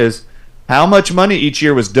Association is, how much money each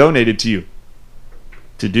year was donated to you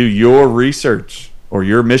to do your research or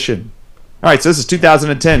your mission. All right, so this is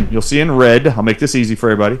 2010. You'll see in red. I'll make this easy for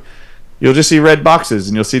everybody. You'll just see red boxes,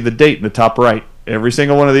 and you'll see the date in the top right. Every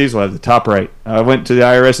single one of these will have the top right. I went to the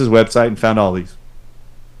IRS's website and found all these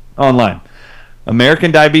online. American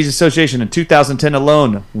Diabetes Association in 2010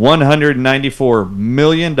 alone, $194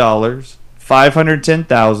 million,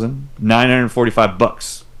 $510,945.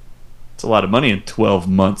 That's a lot of money in 12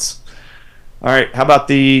 months. All right, how about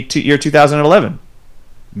the year 2011?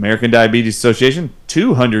 American Diabetes Association,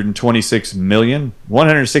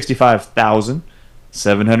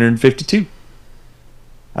 $226,165,752.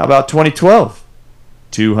 How about 2012?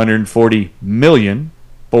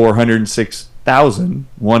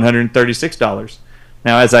 $240,406,136.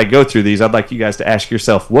 Now, as I go through these, I'd like you guys to ask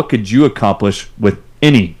yourself, what could you accomplish with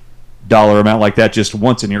any dollar amount like that just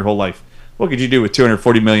once in your whole life? What could you do with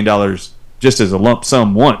 $240 million just as a lump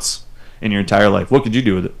sum once in your entire life? What could you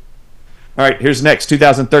do with it? All right, here's next,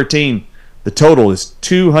 2013. The total is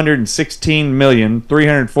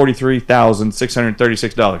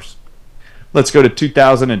 $216,343,636. Let's go to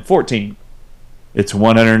 2014. It's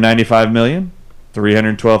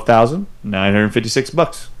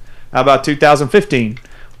 $195,312,956. How about 2015?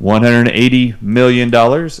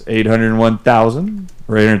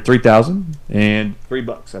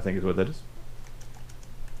 $180,801,803,003 I think is what that is.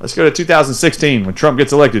 Let's go to 2016 when Trump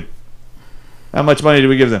gets elected. How much money do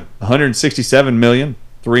we give them?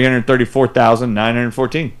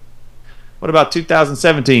 $167,334,914. What about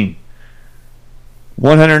 2017?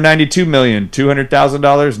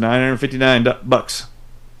 $192,200,959.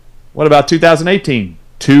 What about 2018?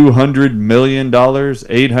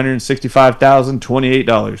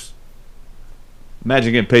 $200,865,028.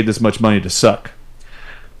 Imagine getting paid this much money to suck.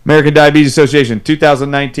 American Diabetes Association,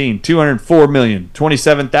 2019,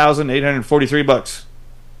 $204,027,843.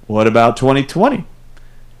 What about 2020?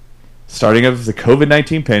 Starting of the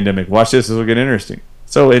COVID-19 pandemic. Watch this, this will get interesting.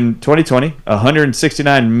 So in 2020,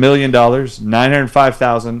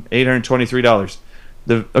 $169,905,823.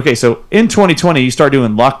 Okay, so in 2020, you start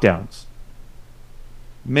doing lockdowns.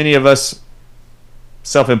 Many of us,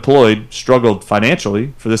 self-employed, struggled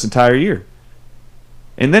financially for this entire year.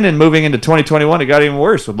 And then in moving into 2021, it got even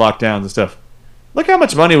worse with lockdowns and stuff. Look how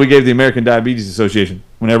much money we gave the American Diabetes Association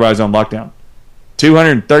when everybody's on lockdown.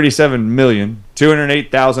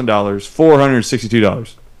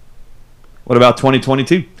 $237,208,462. What about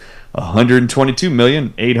 2022?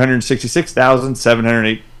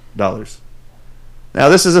 $122,866,708. Now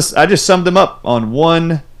this is I just summed them up on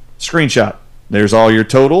one screenshot. There's all your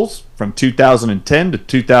totals from 2010 to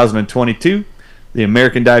 2022. The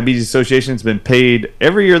American Diabetes Association has been paid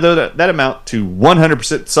every year though that amount to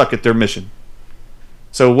 100% suck at their mission.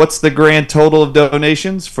 So what's the grand total of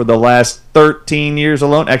donations for the last 13 years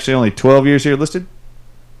alone? Actually, only 12 years here listed.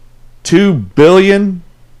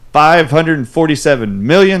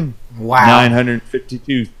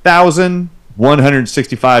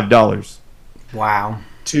 $2,547,952,165. Wow.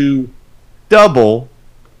 To double,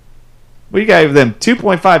 we gave them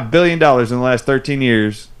 $2.5 billion in the last 13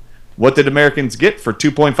 years. What did Americans get for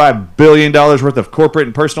 $2.5 billion worth of corporate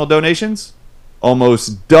and personal donations?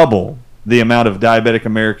 Almost double the amount of diabetic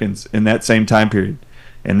Americans in that same time period.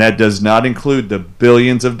 And that does not include the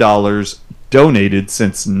billions of dollars donated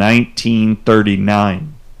since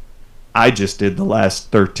 1939. I just did the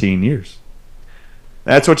last 13 years.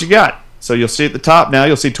 That's what you got. So you'll see at the top now,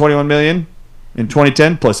 you'll see 21 million in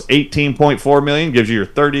 2010 plus 18.4 million gives you your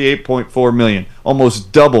 38.4 million,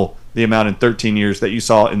 almost double the amount in 13 years that you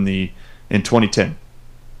saw in 2010.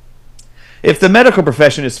 If the medical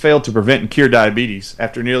profession has failed to prevent and cure diabetes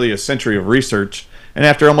after nearly a century of research and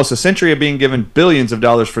after almost a century of being given billions of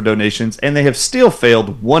dollars for donations, and they have still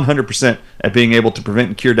failed 100% at being able to prevent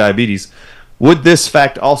and cure diabetes, would this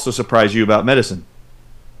fact also surprise you about medicine?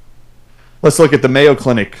 Let's look at the Mayo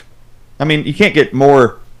Clinic. I mean, you can't get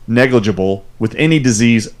more negligible with any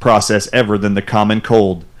disease process ever than the common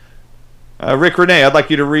cold. Rick Renee, I'd like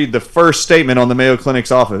you to read the first statement on the Mayo Clinic's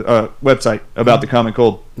website about the common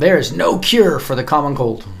cold. There is no cure for the common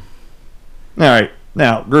cold. All right.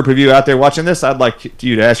 Now, group of you out there watching this, I'd like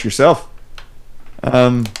you to ask yourself,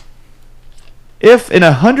 if in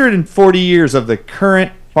 140 years of the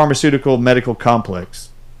current pharmaceutical medical complex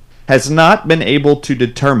has not been able to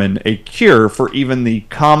determine a cure for even the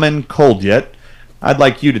common cold yet, I'd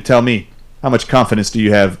like you to tell me, how much confidence do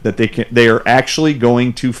you have that they are actually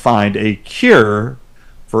going to find a cure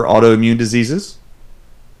for autoimmune diseases,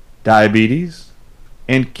 diabetes,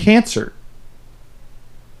 and cancer?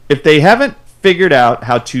 If they haven't figured out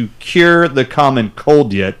how to cure the common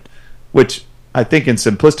cold yet, which I think in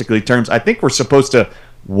simplistically terms, I think we're supposed to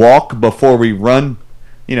walk before we run,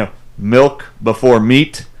 milk before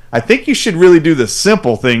meat. I think you should really do the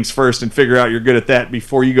simple things first and figure out you're good at that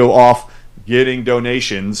before you go off getting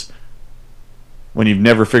donations when you've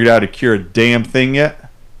never figured out how to cure a damn thing yet.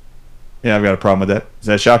 Yeah, I've got a problem with that. Is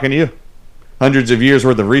that shocking to you? Hundreds of years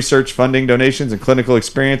worth of research, funding, donations, and clinical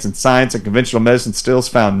experience in science and conventional medicine still has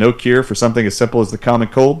found no cure for something as simple as the common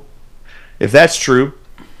cold. If that's true,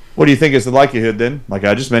 what do you think is the likelihood then, like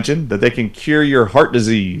I just mentioned, that they can cure your heart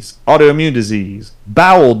disease, autoimmune disease,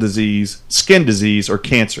 bowel disease, skin disease, or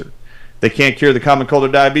cancer? They can't cure the common cold or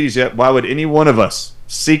diabetes yet. Why would any one of us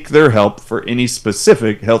seek their help for any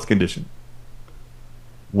specific health condition?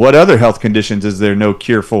 What other health conditions is there no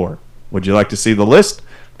cure for? Would you like to see the list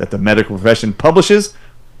that the medical profession publishes?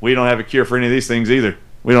 We don't have a cure for any of these things either.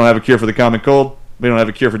 We don't have a cure for the common cold. We don't have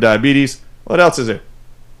a cure for diabetes. What else is there?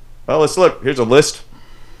 Well, let's look. Here's a list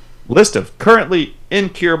of currently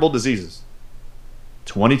incurable diseases.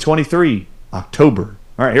 2023, October.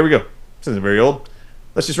 All right, here we go. This isn't very old.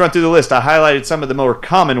 Let's just run through the list. I highlighted some of the more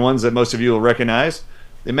common ones that most of you will recognize.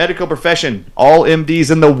 The medical profession, all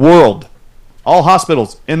MDs in the world, all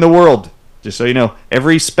hospitals in the world, just so you know,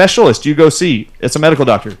 every specialist you go see, it's a medical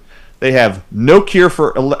doctor. They have no cure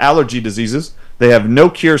for allergy diseases. They have no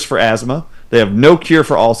cures for asthma. They have no cure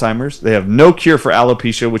for Alzheimer's. They have no cure for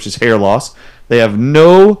alopecia, which is hair loss. They have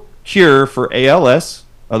no cure for ALS,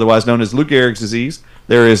 otherwise known as Lou Gehrig's disease.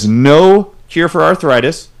 There is no cure for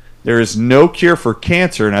arthritis. There is no cure for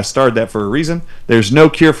cancer, and I started that for a reason. There's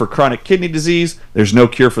no cure for chronic kidney disease. There's no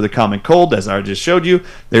cure for the common cold, as I just showed you.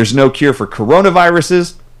 There's no cure for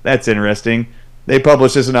coronaviruses. That's interesting. They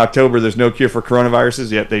published this in October. There's no cure for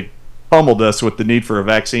coronaviruses, yet they pummeled us with the need for a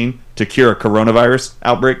vaccine to cure a coronavirus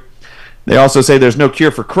outbreak. They also say there's no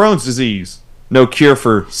cure for Crohn's disease, no cure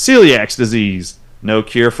for celiac disease, no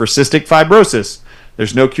cure for cystic fibrosis.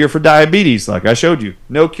 There's no cure for diabetes, like I showed you.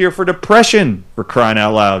 No cure for depression, for crying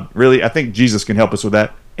out loud. Really, I think Jesus can help us with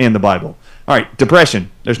that and the Bible. All right, depression,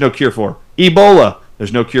 there's no cure for. Ebola,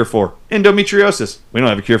 there's no cure for. Endometriosis, we don't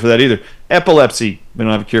have a cure for that either. Epilepsy, we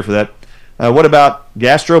don't have a cure for that. What about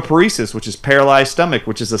gastroparesis, which is paralyzed stomach,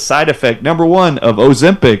 which is a side effect, number one, of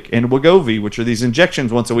Ozempic and Wegovy, which are these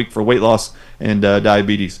injections once a week for weight loss and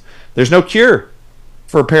diabetes. There's no cure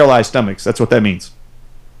for paralyzed stomachs. That's what that means.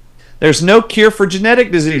 There's no cure for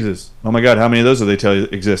genetic diseases. Oh my God, how many of those do they tell you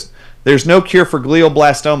exist? There's no cure for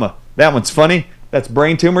glioblastoma. That one's funny. That's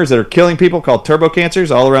brain tumors that are killing people called turbocancers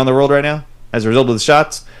all around the world right now as a result of the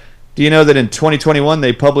shots. Do you know that in 2021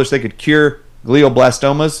 they published they could cure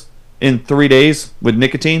glioblastomas in 3 days with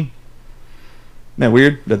nicotine? Isn't that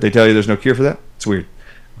weird that they tell you there's no cure for that? It's weird.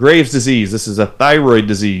 Graves' disease. This is a thyroid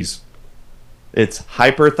disease. It's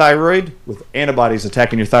hyperthyroid with antibodies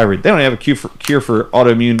attacking your thyroid. They don't have a cure for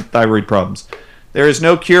autoimmune thyroid problems. There is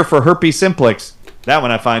no cure for herpes simplex. That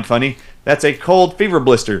one I find funny. That's a cold fever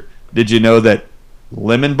blister. Did you know that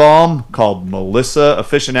lemon balm, called Melissa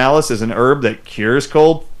officinalis, is an herb that cures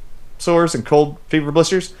cold sores and cold fever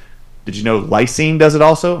blisters? Did you know lysine does it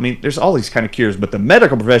also? I mean, there's all these kind of cures, but the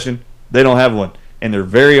medical profession, they don't have one. And they're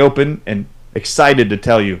very open and excited to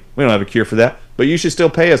tell you, we don't have a cure for that. But you should still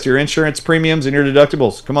pay us your insurance premiums and your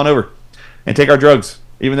deductibles. Come on over and take our drugs,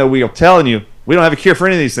 even though we are telling you we don't have a cure for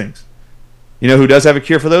any of these things. You know who does have a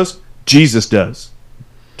cure for those? Jesus does.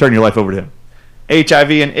 Turn your life over to him.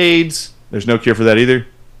 HIV and AIDS, there's no cure for that either,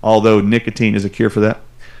 although nicotine is a cure for that,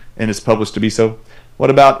 and it's published to be so. What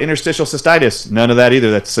about interstitial cystitis? None of that either.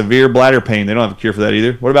 That's severe bladder pain. They don't have a cure for that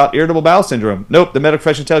either. What about irritable bowel syndrome? Nope. The medical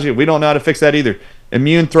profession tells you we don't know how to fix that either.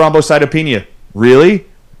 Immune thrombocytopenia. Really?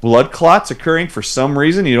 Blood clots occurring for some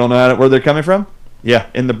reason? You don't know where they're coming from? Yeah,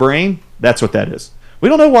 in the brain? That's what that is. We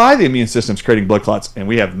don't know why the immune system's creating blood clots, and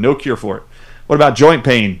we have no cure for it. What about joint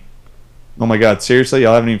pain? Oh my God, seriously?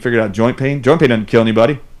 Y'all haven't even figured out joint pain? Joint pain doesn't kill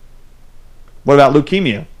anybody. What about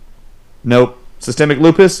leukemia? Nope. Systemic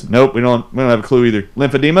lupus? Nope, we don't have a clue either.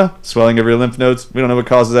 Lymphedema? Swelling of your lymph nodes? We don't know what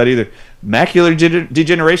causes that either. Macular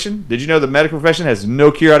degeneration? Did you know the medical profession has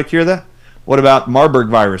no cure how to cure that? What about Marburg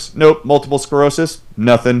virus? Nope. Multiple sclerosis?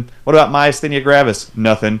 Nothing. What about myasthenia gravis?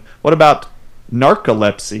 Nothing. What about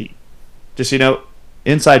narcolepsy? Just so you know,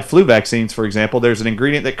 inside flu vaccines, for example, there's an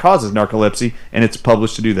ingredient that causes narcolepsy, and it's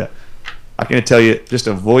published to do that. I'm going to tell you, just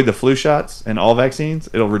avoid the flu shots and all vaccines.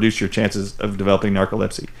 It'll reduce your chances of developing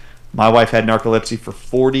narcolepsy. My wife had narcolepsy for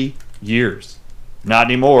 40 years. Not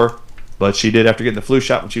anymore, but she did after getting the flu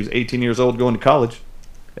shot when she was 18 years old going to college.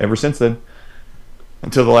 Ever since then,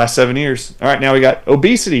 until the last 7 years. All right, now we got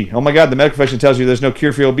obesity. Oh my God, the medical profession tells you there's no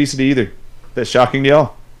cure for obesity either. That's shocking to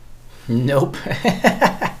y'all. Nope.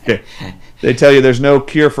 Okay. They tell you there's no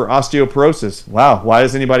cure for osteoporosis. Wow, why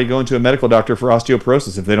is anybody going to a medical doctor for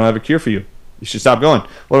osteoporosis if they don't have a cure for you? You should stop going.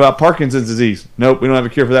 What about Parkinson's disease? Nope, we don't have a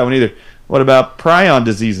cure for that one either. What about prion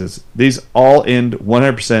diseases? These all end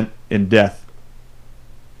 100% in death.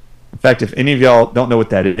 In fact, if any of y'all don't know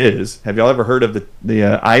what that is, have y'all ever heard of the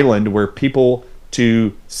island where people,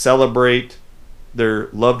 to celebrate their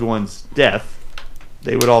loved one's death,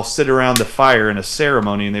 they would all sit around the fire in a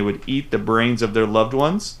ceremony and they would eat the brains of their loved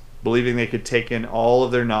ones, believing they could take in all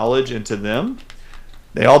of their knowledge into them?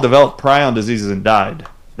 They all developed prion diseases and died.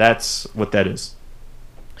 That's what that is.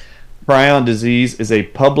 Prion disease is a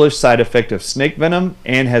published side effect of snake venom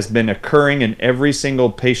and has been occurring in every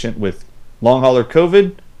single patient with long hauler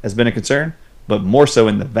COVID, has been a concern, but more so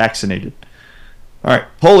in the vaccinated. All right,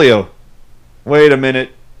 polio. Wait a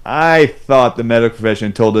minute. I thought the medical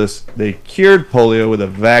profession told us they cured polio with a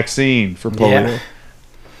vaccine for polio. Yeah.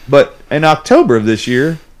 But in October of this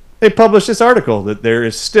year, they published this article that there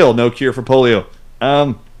is still no cure for polio.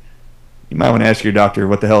 You might want to ask your doctor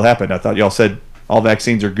what the hell happened. I thought y'all said all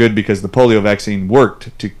vaccines are good because the polio vaccine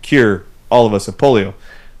worked to cure all of us of polio.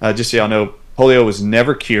 Just so y'all know, polio was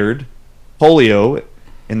never cured. Polio,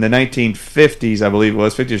 in the 1950s, I believe it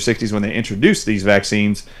was, 50s or 60s, when they introduced these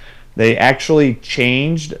vaccines, they actually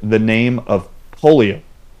changed the name of polio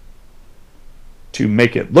to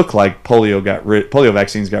make it look like polio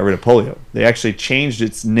vaccines got rid of polio. They actually changed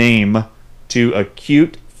its name to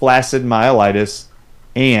acute flaccid myelitis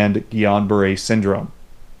and Guillain-Barré syndrome.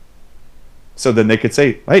 So then they could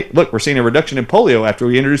say, hey, look, we're seeing a reduction in polio after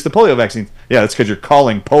we introduced the polio vaccines. Yeah, that's because you're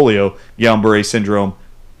calling polio Guillain-Barré syndrome,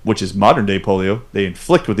 which is modern-day polio. They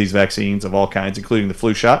inflict with these vaccines of all kinds, including the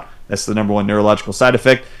flu shot. That's the number one neurological side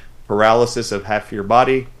effect. Paralysis of half your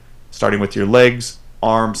body, starting with your legs,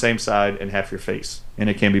 arm, same side, and half your face. And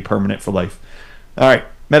it can be permanent for life. All right,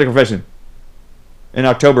 medical profession. In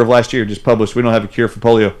October of last year, just published, we don't have a cure for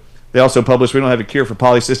polio. They also published, we don't have a cure for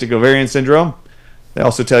polycystic ovarian syndrome. They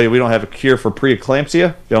also tell you we don't have a cure for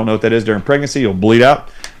preeclampsia. If you don't know what that is during pregnancy, you'll bleed out.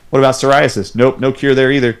 What about psoriasis? Nope, no cure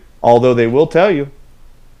there either. Although they will tell you,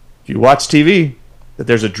 if you watch TV, that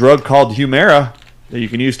there's a drug called Humira that you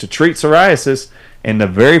can use to treat psoriasis. And the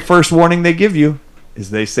very first warning they give you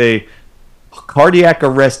is they say cardiac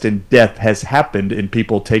arrest and death has happened in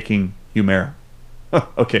people taking Humira.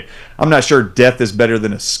 Okay, I'm not sure death is better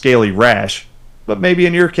than a scaly rash, but maybe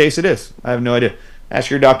in your case it is. I have no idea. Ask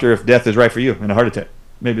your doctor if death is right for you in a heart attack.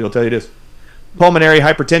 Maybe he'll tell you it is. Pulmonary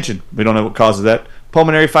hypertension. We don't know what causes that.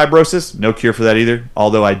 Pulmonary fibrosis. No cure for that either.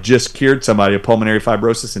 Although I just cured somebody of pulmonary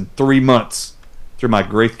fibrosis in 3 months through my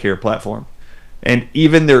Graith Care platform. And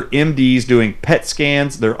even their MDs doing PET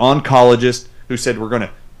scans, their oncologist who said he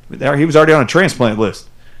was already on a transplant list.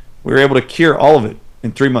 We were able to cure all of it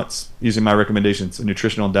in 3 months using my recommendations of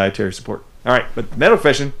nutritional and dietary support. All right, but the medical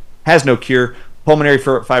profession has no cure. Pulmonary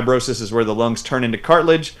fibrosis is where the lungs turn into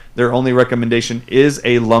cartilage. Their only recommendation is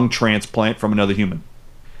a lung transplant from another human,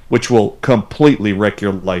 which will completely wreck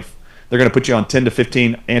your life. They're going to put you on 10 to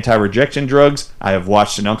 15 anti-rejection drugs. I have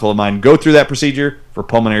watched an uncle of mine go through that procedure for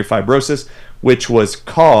pulmonary fibrosis, which was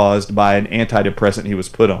caused by an antidepressant he was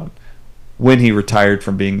put on when he retired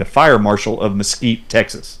from being the fire marshal of Mesquite,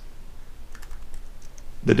 Texas.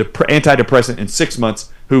 The antidepressant in 6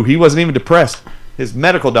 months, who he wasn't even depressed. His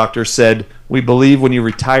medical doctor said, we believe when you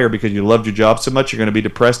retire because you loved your job so much you're going to be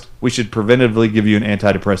depressed, we should preventively give you an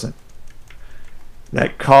antidepressant.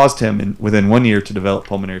 That caused him, within 1 year, to develop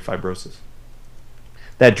pulmonary fibrosis.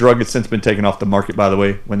 That drug has since been taken off the market, by the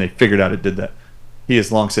way, when they figured out it did that. He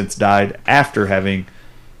has long since died after having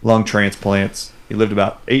lung transplants. He lived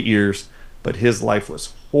about 8 years, but his life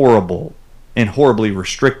was horrible and horribly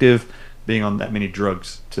restrictive, being on that many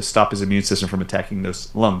drugs to stop his immune system from attacking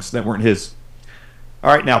those lungs that weren't his.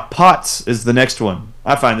 All right, now POTS is the next one.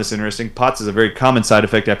 I find this interesting. POTS is a very common side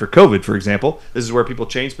effect after COVID, for example. This is where people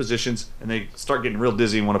change positions and they start getting real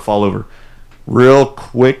dizzy and want to fall over. Real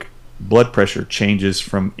quick blood pressure changes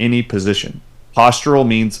from any position. Postural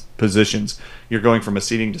means positions. You're going from a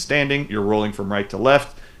seating to standing. You're rolling from right to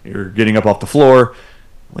left. You're getting up off the floor.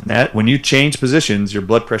 When you change positions, your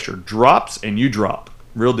blood pressure drops and you drop.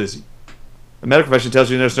 Real dizzy. The medical profession tells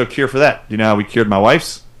you there's no cure for that. Do you know how we cured my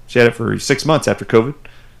wife's? She had it for 6 months after COVID.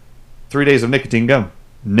 3 days of nicotine gum.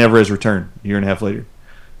 Never has returned a year and a half later.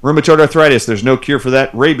 Rheumatoid arthritis, there's no cure for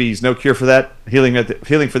that. Rabies, no cure for that.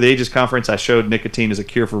 Healing for the Ages conference, I showed nicotine as a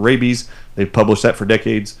cure for rabies. They've published that for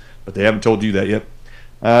decades, but they haven't told you that yet.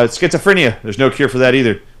 Schizophrenia, there's no cure for that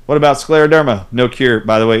either. What about scleroderma? No cure.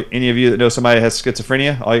 By the way, any of you that know somebody that has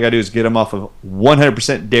schizophrenia, all you got to do is get them off of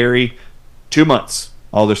 100% dairy, 2 months.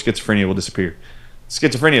 All their schizophrenia will disappear.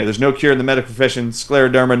 Schizophrenia, there's no cure in the medical profession.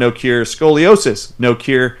 Scleroderma, no cure. Scoliosis, no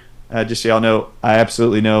cure. Just so y'all know, I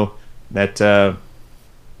absolutely know that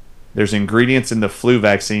there's ingredients in the flu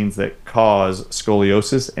vaccines that cause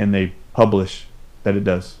scoliosis, and they publish that it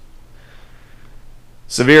does.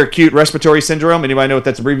 Severe acute respiratory syndrome. Anybody know what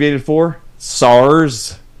that's abbreviated for?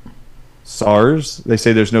 SARS. SARS. They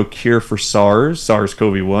say there's no cure for SARS.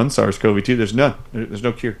 SARS-CoV-1, SARS-CoV-2. There's none. There's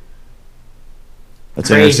no cure. That's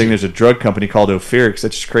Crazy. interesting. There's a drug company called Ophirix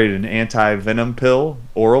that just created an anti-venom pill,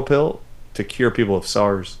 oral pill, to cure people of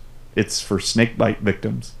SARS. It's for snake bite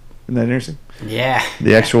victims. Isn't that interesting? Yeah.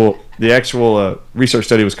 The actual research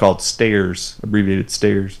study was called STARS, abbreviated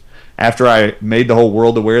STARS. After I made the whole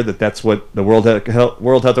world aware that that's what the World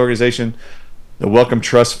Health Organization, the Wellcome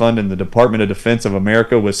Trust Fund, and the Department of Defense of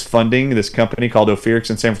America was funding this company called Ophirix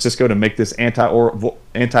in San Francisco to make this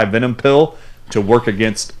anti-venom pill to work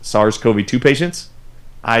against SARS-CoV-2 patients.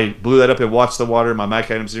 I blew that up and watched the water. My mic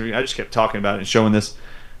items. I just kept talking about it and showing this.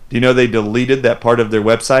 Do you know they deleted that part of their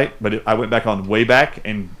website? But I went back on Wayback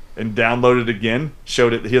and downloaded it again.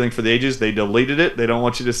 Showed it, Healing for the Ages. They deleted it. They don't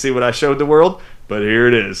want you to see what I showed the world. But here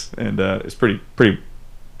it is, and it's pretty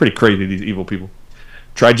crazy. These evil people.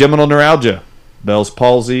 Trigeminal neuralgia, Bell's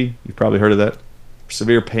palsy. You've probably heard of that.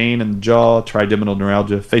 Severe pain in the jaw. Trigeminal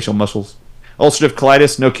neuralgia, facial muscles. Ulcerative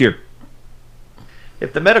colitis, no cure.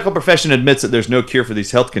 If the medical profession admits that there's no cure for these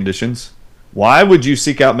health conditions, why would you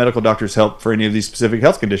seek out medical doctors' help for any of these specific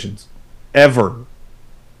health conditions? Ever.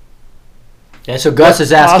 Yeah, so Gus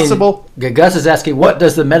is asking, what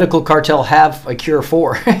does the medical cartel have a cure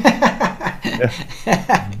for?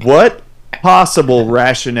 What possible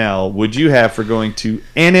rationale would you have for going to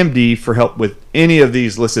NMD for help with any of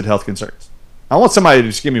these listed health concerns? I want somebody to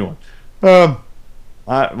just give me one.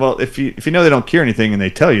 Well, if you know they don't cure anything and they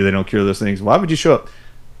tell you they don't cure those things, why would you show up?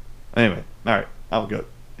 Anyway, all right, I'll go.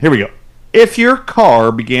 Here we go. If your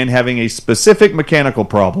car began having a specific mechanical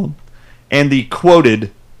problem and the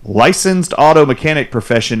quoted licensed auto mechanic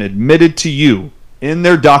profession admitted to you in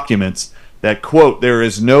their documents that, quote, there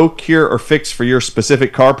is no cure or fix for your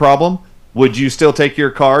specific car problem, would you still take your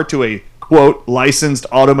car to a, quote, licensed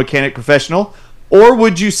auto mechanic professional, or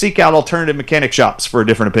would you seek out alternative mechanic shops for a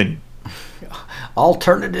different opinion?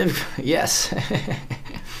 Alternative, yes.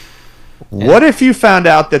 What if you found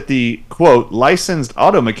out that the, quote, licensed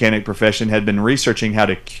auto mechanic profession had been researching how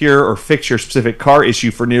to cure or fix your specific car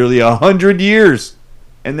issue for nearly 100 years,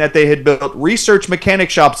 and that they had built research mechanic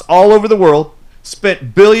shops all over the world,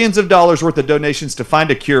 spent billions of dollars worth of donations to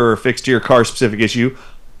find a cure or fix to your car specific issue,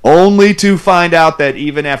 only to find out that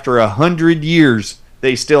even after 100 years,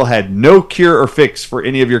 they still had no cure or fix for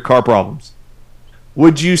any of your car problems?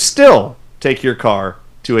 Would you still take your car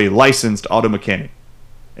to a licensed auto mechanic?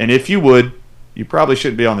 And if you would, you probably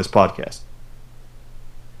shouldn't be on this podcast.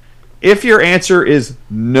 If your answer is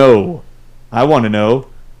no, I want to know,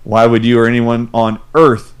 why would you or anyone on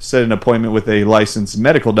earth set an appointment with a licensed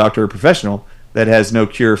medical doctor or professional that has no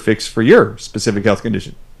cure or fix for your specific health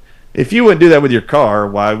condition? If you wouldn't do that with your car,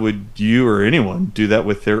 why would you or anyone do that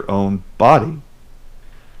with their own body?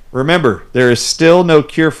 Remember, there is still no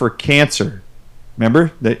cure for cancer.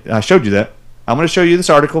 Remember? I showed you that. I'm going to show you this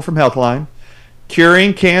article from Healthline.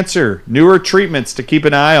 Curing cancer. Newer treatments to keep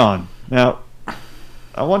an eye on. Now,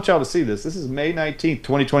 I want y'all to see this. This is May 19th,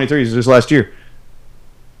 2023. This is just last year.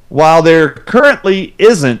 While there currently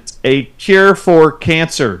isn't a cure for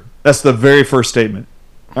cancer. That's the very first statement.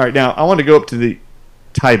 All right, now I want to go up to the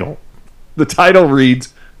title. The title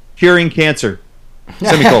reads, Curing Cancer,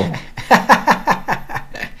 semicolon.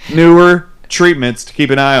 Newer treatments to keep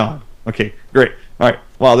an eye on. Okay, great. All right.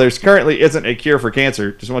 While there's currently isn't a cure for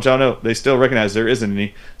cancer, just want y'all to know they still recognize there isn't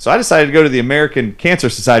any. So I decided to go to the American Cancer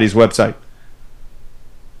Society's website.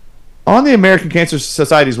 On the American Cancer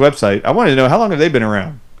Society's website, I wanted to know how long have they been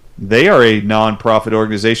around. They are a non-profit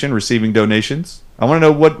organization receiving donations. I want to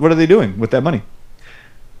know what are they doing with that money.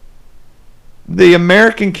 The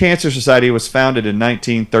American Cancer Society was founded in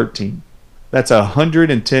 1913. That's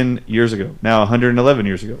 110 years ago. Now 111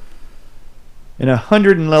 years ago. In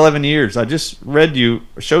 111 years, I just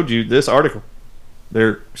showed you this article.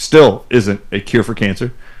 There still isn't a cure for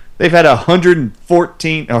cancer. They've had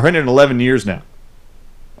 111 years now.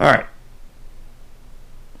 All right.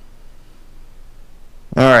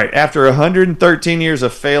 After 113 years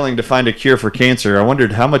of failing to find a cure for cancer, I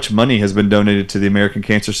wondered how much money has been donated to the American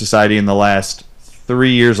Cancer Society in the last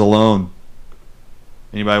 3 years alone.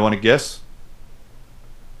 Anybody want to guess?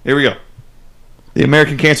 Here we go. The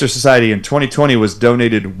American Cancer Society in 2020 was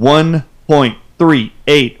donated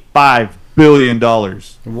 $1.385 billion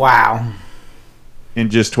Wow. in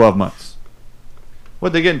just 12 months.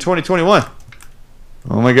 What'd they get in 2021?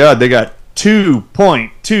 Oh my God, they got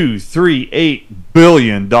 $2.238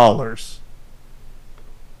 billion. What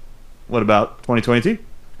about 2022?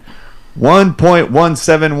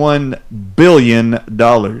 $1.171 billion.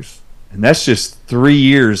 And that's just 3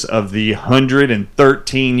 years of the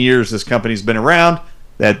 113 years this company's been around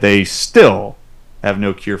that they still have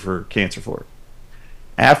no cure for cancer for.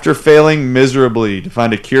 After failing miserably to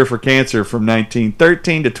find a cure for cancer from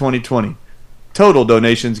 1913 to 2020, total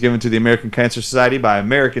donations given to the American Cancer Society by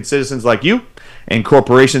American citizens like you and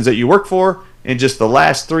corporations that you work for in just the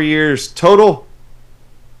last 3 years total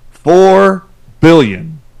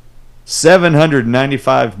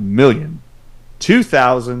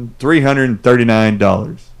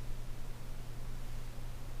 $4,795,002,339.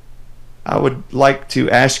 I would like to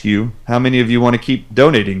ask you how many of you want to keep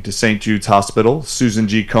donating to St. Jude's Hospital, Susan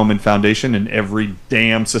G. Komen Foundation, and every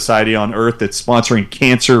damn society on earth that's sponsoring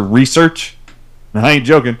cancer research? And I ain't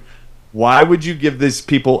joking. Why would you give these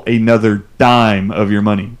people another dime of your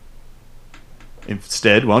money?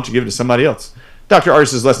 Instead, why don't you give it to somebody else? Dr.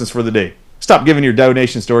 Ardis' lessons for the day. Stop giving your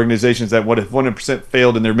donations to organizations that would have 100%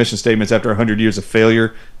 failed in their mission statements after 100 years of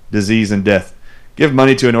failure, disease, and death. Give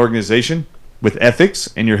money to an organization with ethics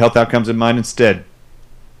and your health outcomes in mind instead.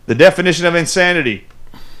 The definition of insanity,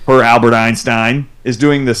 per Albert Einstein, is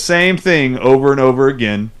doing the same thing over and over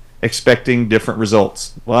again, expecting different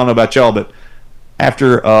results. Well, I don't know about y'all, but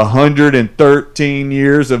after 113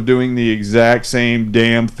 years of doing the exact same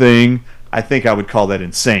damn thing, I think I would call that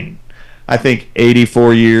insane. I think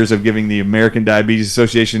 84 years of giving the American Diabetes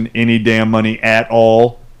Association any damn money at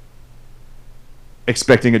all,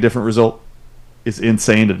 expecting a different result, is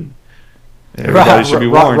insanity. Everybody should be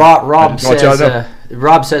warned. Rob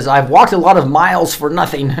says, I've walked a lot of miles for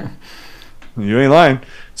nothing. You ain't lying.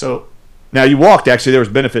 So now you walked. Actually, there was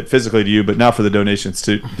benefit physically to you, but not for the donations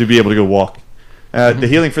to be able to go walk. The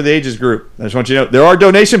Healing for the Ages group. I just want you to know there are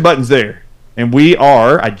donation buttons there. And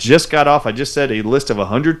I just said a list of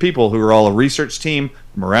 100 people who are all a research team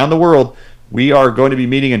from around the world. We are going to be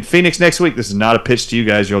meeting in Phoenix next week. This is not a pitch to you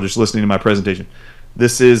guys. You're all just listening to my presentation.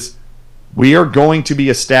 We are going to be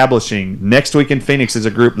establishing next week in Phoenix as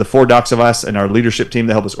a group, the 4 docs of us and our leadership team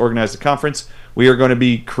that help us organize the conference. We are going to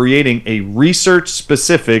be creating a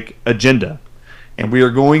research-specific agenda. And we are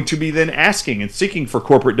going to be then asking and seeking for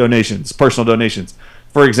corporate donations, personal donations.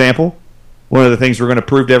 For example, one of the things we're going to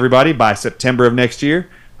prove to everybody by September of next year,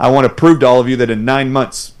 I want to prove to all of you that in 9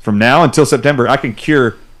 months from now until September, I can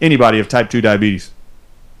cure anybody of type 2 diabetes.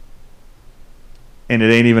 And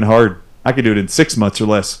it ain't even hard. I could do it in 6 months or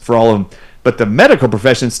less for all of them. But the medical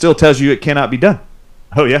profession still tells you it cannot be done.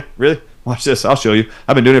 Oh, yeah? Really? Watch this. I'll show you.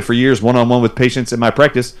 I've been doing it for years, one-on-one with patients in my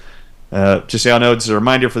practice. Just so y'all know, it's a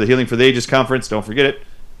reminder for the Healing for the Ages conference. Don't forget it.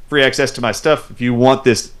 Free access to my stuff. If you want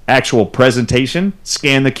this actual presentation,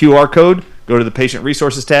 scan the QR code. Go to the Patient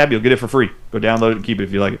Resources tab. You'll get it for free. Go download it and keep it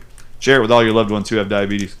if you like it. Share it with all your loved ones who have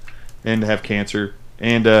diabetes and have cancer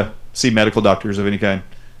and see medical doctors of any kind.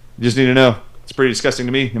 You just need to know. It's pretty disgusting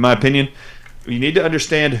to me, in my opinion. You need to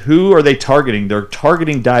understand who are they targeting. They're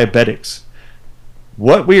targeting diabetics.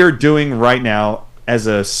 What we are doing right now as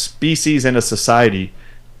a species and a society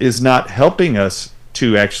is not helping us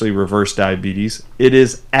to actually reverse diabetes. It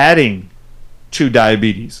is adding to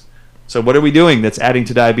diabetes. So what are we doing that's adding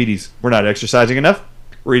to diabetes? We're not exercising enough.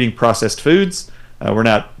 We're eating processed foods. We're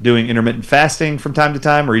not doing intermittent fasting from time to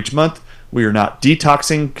time or each month. We are not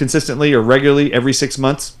detoxing consistently or regularly every 6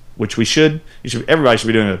 months, which we should. Everybody should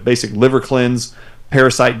be doing a basic liver cleanse,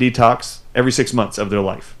 parasite detox every 6 months of their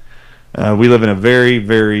life. We live in a very,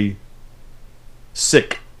 very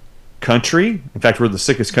sick country. In fact, we're the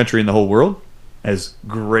sickest country in the whole world. as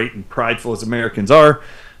great and prideful as Americans are,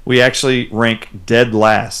 we actually rank dead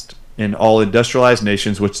last in all industrialized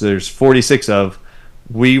nations, which there's 46 of.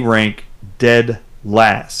 We rank dead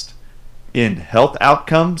last in health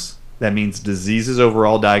outcomes. That means diseases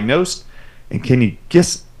overall diagnosed. And can you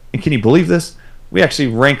guess? And can you believe this? We actually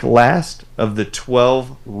rank last of the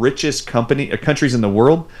 12 richest countries in the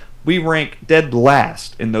world. We rank dead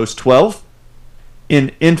last in those 12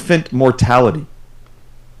 in infant mortality.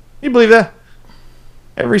 You believe that?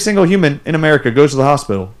 Every single human in America goes to the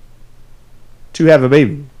hospital to have a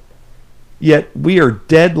baby. Yet we are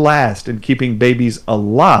dead last in keeping babies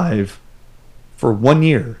alive for 1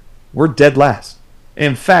 year. We're dead last.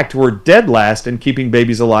 In fact, we're dead last in keeping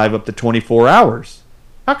babies alive up to 24 hours.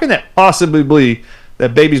 How can that possibly be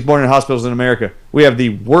that babies born in hospitals in America, we have the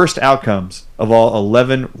worst outcomes of all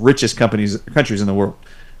 11 richest countries in the world?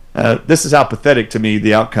 This is how pathetic to me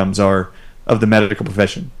the outcomes are of the medical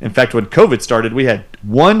profession. In fact, when COVID started, we had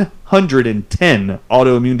 110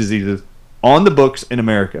 autoimmune diseases on the books in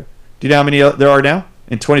America. Do you know how many there are now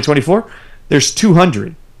in 2024? There's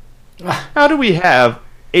 200. How do we have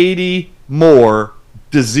 80 more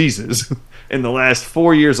diseases in the last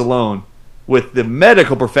 4 years alone, with the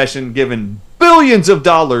medical profession given billions of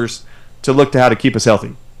dollars to look to how to keep us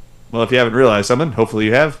healthy? Well, if you haven't realized something, hopefully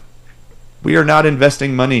you have. We are not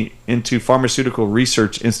investing money into pharmaceutical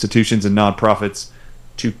research institutions and nonprofits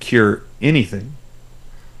to cure anything.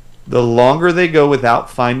 The longer they go without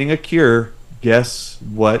finding a cure, guess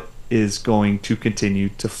what is going to continue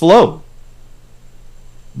to flow?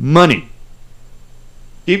 Money.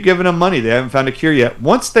 Keep giving them money. They haven't found a cure yet.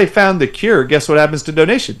 Once they found the cure, guess what happens to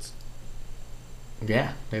donations?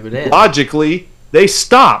 Yeah, maybe it is. Logically, they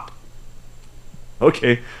stop.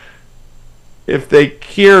 Okay. If they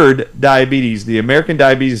cured diabetes, the American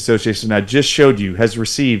Diabetes Association I just showed you has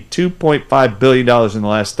received $2.5 billion in the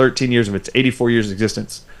last 13 years of its 84 years of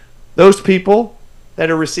existence. Those people that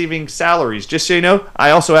are receiving salaries, just so you know,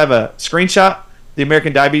 I also have a screenshot. The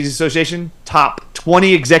American Diabetes Association, top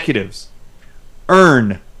 20 executives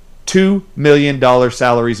earn $2 million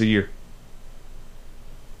salaries a year.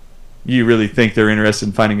 You really think they're interested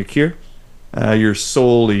in finding a cure? You're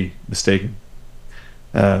solely mistaken.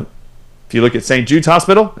 If you look at St. Jude's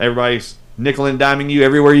Hospital, everybody's nickel and diming you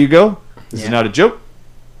everywhere you go. This is not a joke.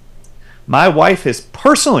 My wife has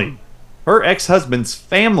personally, her ex-husband's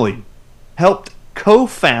family, helped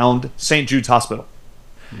co-found St. Jude's Hospital.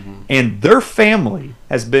 Mm-hmm. And their family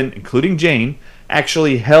has been, including Jane,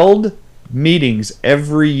 actually held meetings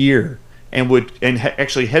every year and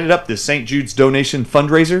actually headed up the St. Jude's donation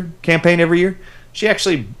fundraiser campaign every year. She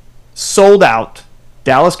actually sold out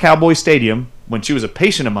Dallas Cowboys Stadium when she was a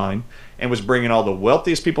patient of mine, and was bringing all the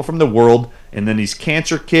wealthiest people from the world, and then these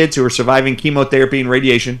cancer kids who are surviving chemotherapy and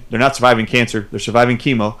radiation. They're not surviving cancer, they're surviving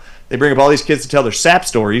chemo. They bring up all these kids to tell their sap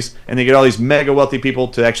stories, and they get all these mega wealthy people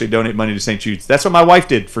to actually donate money to St. Jude's. That's what my wife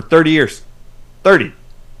did for 30 years. 30.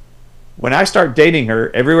 When I start dating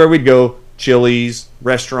her, everywhere we'd go, Chili's,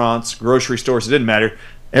 restaurants, grocery stores, it didn't matter.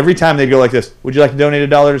 Every time they'd go like this, would you like to donate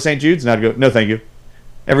 $1 to St. Jude's? And I'd go, no, thank you.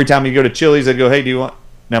 Every time we'd go to Chili's, I'd go, hey, do you want...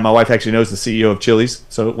 Now, my wife actually knows the CEO of Chili's.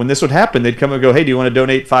 So when this would happen, they'd come and go, hey, do you want to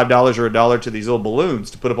donate $5 or $1 to these little balloons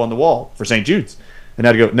to put up on the wall for St. Jude's? And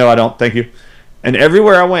I'd go, no, I don't. Thank you. And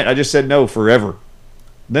everywhere I went, I just said no forever.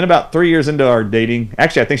 Then about 3 years into our dating,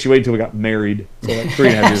 actually, I think she waited until we got married. So like 3.5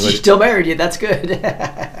 years later. She's still married you. That's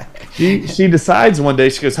good. She decides one day,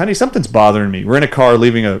 she goes, honey, something's bothering me. We're in a car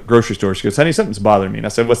leaving a grocery store. She goes, honey, something's bothering me. And I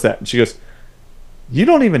said, what's that? And she goes, you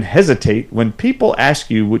don't even hesitate. When people ask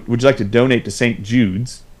you, would you like to donate to St.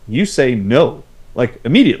 Jude's? You say no, like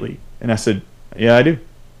immediately. And I said, yeah, I do.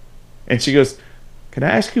 And she goes, can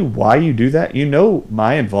I ask you why you do that? You know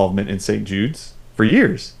my involvement in St. Jude's for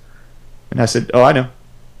years. And I said, oh, I know.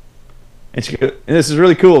 And she goes, and this is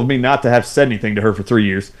really cool of me not to have said anything to her for 3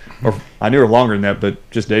 years. Or I knew her longer than that, but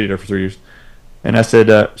just dated her for 3 years. And I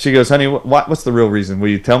said, she goes, honey, what's the real reason? Will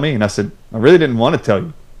you tell me? And I said, I really didn't want to tell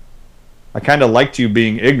you. I kind of liked you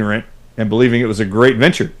being ignorant and believing it was a great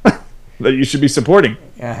venture that you should be supporting.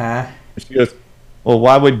 Uh-huh. And she goes, well,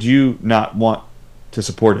 why would you not want to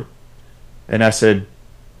support it? And I said,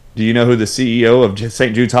 do you know who the CEO of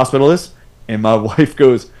St. Jude's Hospital is? And my wife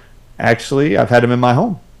goes, actually, I've had him in my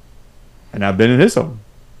home. And I've been in his home.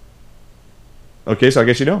 Okay, so I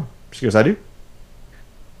guess you know. She goes, I do.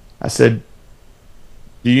 I said,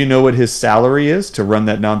 do you know what his salary is to run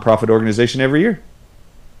that nonprofit organization every year?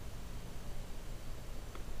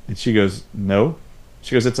 And she goes, no.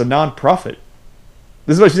 She goes, it's a nonprofit.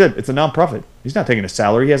 This is what she said. It's a nonprofit. He's not taking a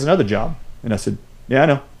salary. He has another job. And I said, yeah, I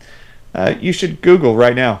know. You should Google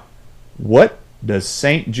right now. What does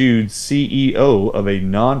St. Jude's CEO of a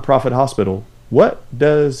nonprofit hospital what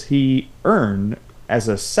does he earn as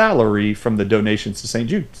a salary from the donations to St.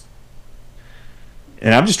 Jude's?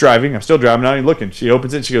 And I'm just driving. I'm still driving. I'm not even looking. She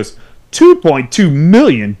opens it. And she goes, $2.2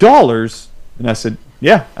 million. And I said,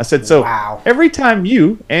 yeah. I said, so Wow. every time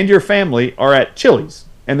you and your family are at Chili's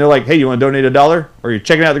and they're like, hey, you want to donate $1? Or you're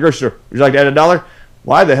checking out the grocery store. Would you like to add $1?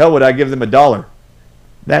 Why the hell would I give them $1?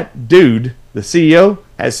 That dude, the CEO,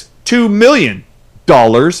 has $2 million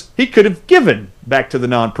he could have given back to the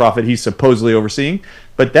nonprofit he's supposedly overseeing.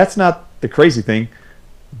 But that's not the crazy thing.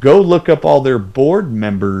 Go look up all their board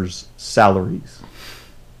members' salaries.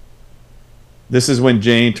 This is when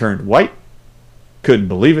Jane turned white. Couldn't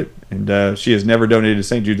believe it. And she has never donated to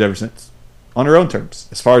St. Jude's ever since. On her own terms,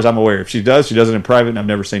 as far as I'm aware. If she does it in private, and I've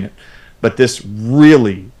never seen it. But this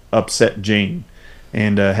really upset Jane.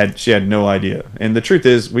 And she had no idea. And the truth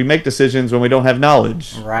is, we make decisions when we don't have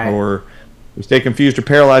knowledge. Right. Or we stay confused or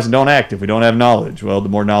paralyzed and don't act if we don't have knowledge. Well, the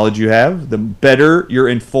more knowledge you have, the better your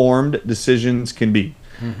informed decisions can be.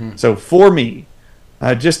 Mm-hmm. So for me,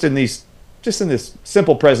 just in this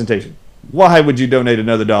simple presentation, why would you donate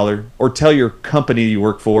another $1 or tell your company you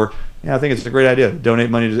work for? Yeah, I think it's a great idea. Donate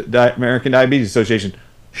money to the American Diabetes Association.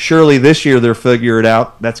 Surely this year they'll figure it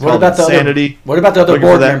out. That's called insanity. What about the other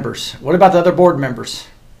board members? What about the other board members?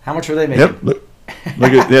 How much are they making? Yep.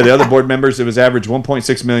 Look at the other board members. It was average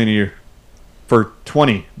 $1.6 million a year for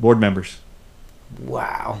 20 board members.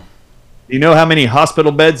 Wow. You know how many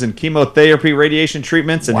hospital beds and chemotherapy radiation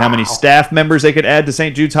treatments and how many staff members they could add to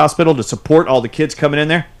St. Jude's Hospital to support all the kids coming in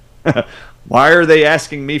there? Why are they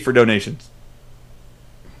asking me for donations?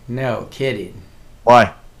 No kidding.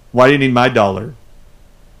 Why? Why do you need my $1?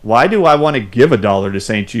 Why do I want to give $1 to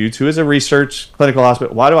St. Jude's, who is a research clinical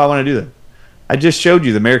hospital? Why do I want to do that? I just showed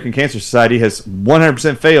you the American Cancer Society has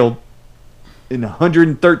 100% failed in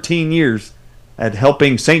 113 years at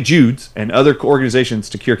helping St. Jude's and other organizations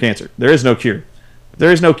to cure cancer. There is no cure. If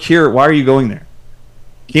there is no cure, why are you going there?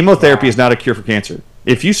 Chemotherapy is not a cure for cancer.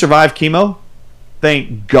 If you survive chemo,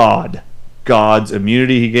 thank God. God's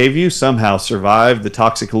immunity he gave you somehow survived the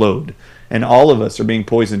toxic load. And all of us are being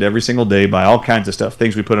poisoned every single day by all kinds of stuff.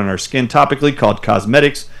 Things we put on our skin topically called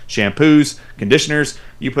cosmetics, shampoos, conditioners.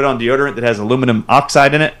 You put on deodorant that has aluminum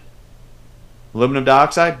oxide in it. Aluminum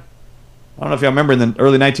dioxide. I don't know if y'all remember in the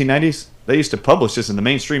early 1990s, they used to publish this in the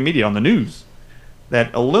mainstream media on the news,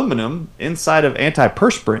 that aluminum inside of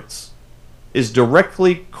antiperspirants is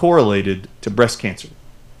directly correlated to breast cancer.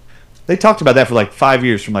 They talked about that for like 5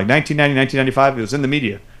 years, from like 1990, 1995. It was in the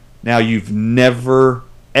media. Now you've never,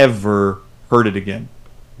 ever heard it again.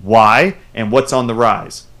 Why? And what's on the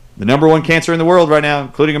rise? The number one cancer in the world right now,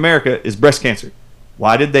 including America, is breast cancer.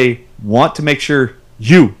 Why did they want to make sure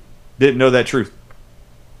you didn't know that truth?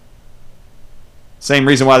 Same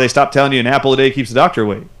reason why they stopped telling you an apple a day keeps the doctor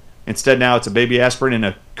away. Instead, now it's a baby aspirin and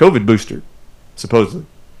a COVID booster, supposedly.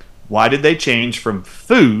 Why did they change from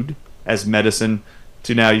food as medicine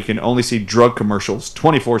to now you can only see drug commercials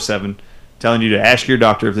 24/7 telling you to ask your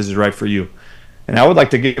doctor if this is right for you? And I would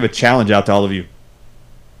like to give a challenge out to all of you.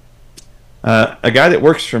 A guy that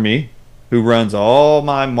works for me who runs all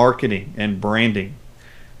my marketing and branding.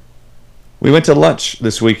 We went to lunch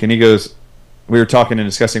this week and he goes, we were talking and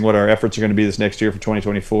discussing what our efforts are going to be this next year for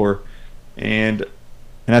 2024. And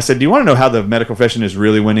I said, do you want to know how the medical profession is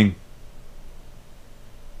really winning?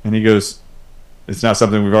 And he goes, it's not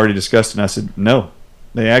something we've already discussed. And I said, no,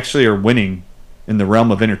 they actually are winning in the realm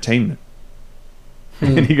of entertainment.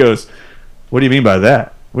 And he goes, what do you mean by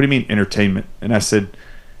that? What do you mean entertainment? And I said,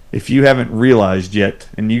 if you haven't realized yet,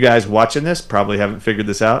 and you guys watching this probably haven't figured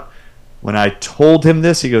this out, when I told him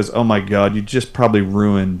this, he goes, oh my God, you just probably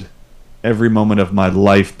ruined every moment of my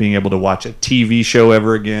life being able to watch a TV show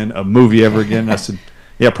ever again, a movie ever again. I said,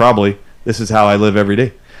 yeah, probably. This is how I live every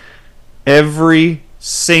day. Every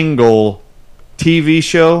single TV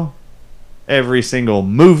show, every single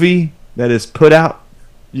movie that is put out,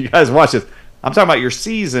 you guys watch this. I'm talking about your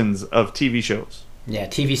seasons of TV shows. Yeah,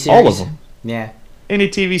 TV series. All of them. Yeah. Any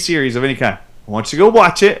TV series of any kind. I want you to go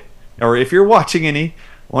watch it, or if you're watching any,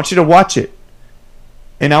 I want you to watch it.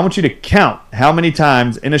 And I want you to count how many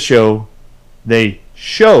times in a show they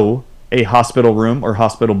show a hospital room or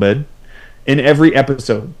hospital bed in every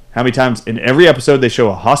episode. How many times in every episode they show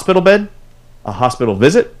a hospital bed, a hospital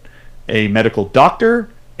visit, a medical doctor,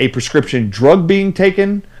 a prescription drug being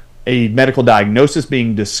taken, a medical diagnosis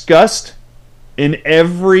being discussed. In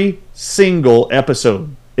every single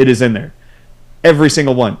episode, it is in there. Every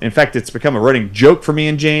single one. In fact, it's become a running joke for me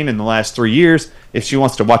and Jane in the last 3 years. If she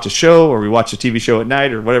wants to watch a show or we watch a TV show at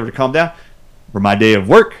night or whatever to calm down, for my day of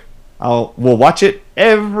work, we'll watch it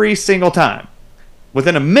every single time.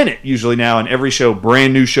 Within a minute, usually now, in every show,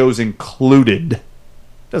 brand new shows included.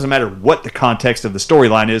 Doesn't matter what the context of the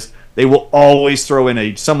storyline is. They will always throw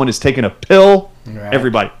in someone is taking a pill. Right.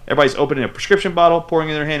 Everybody's opening a prescription bottle, pouring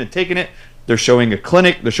it in their hand and taking it. They're showing a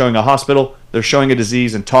clinic. They're showing a hospital. They're showing a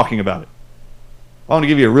disease and talking about it. I want to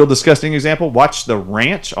give you a real disgusting example. Watch The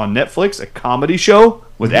Ranch on Netflix, a comedy show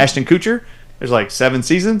with Ashton Kutcher. There's like 7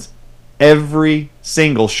 seasons. Every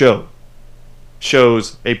single show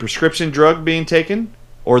shows a prescription drug being taken,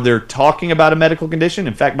 or they're talking about a medical condition.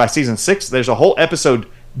 In fact, by season 6, there's a whole episode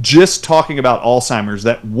just talking about Alzheimer's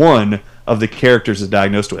that one of the characters is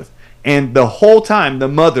diagnosed with. And the whole time,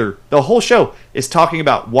 the whole show is talking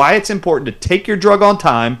about why it's important to take your drug on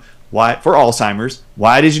time, why for Alzheimer's,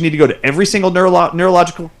 why it is you need to go to every single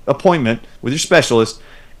neurological appointment with your specialist,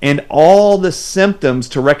 and all the symptoms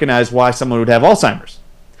to recognize why someone would have Alzheimer's.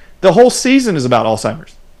 The whole season is about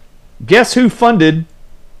Alzheimer's. Guess who funded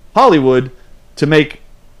Hollywood to make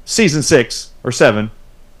season 6 or 7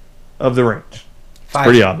 of The Ranch? It's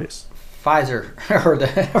pretty obvious. Pfizer.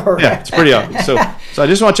 Yeah, it's pretty obvious. So I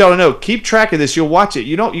just want y'all to know, keep track of this. You'll watch it.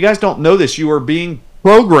 You guys don't know this. You are being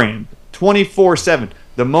programmed 24/7.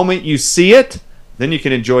 The moment you see it, then you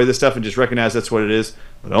can enjoy this stuff and just recognize that's what it is.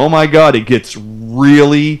 But oh my God, it gets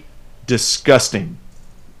really disgusting.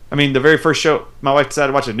 I mean, the very first show, my wife decided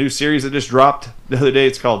to watch a new series that just dropped the other day.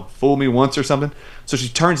 It's called Fool Me Once or something. So she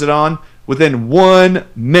turns it on. Within 1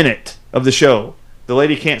 minute of the show, the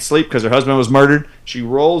lady can't sleep because her husband was murdered. She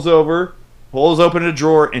rolls over, pulls open a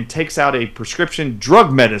drawer, and takes out a prescription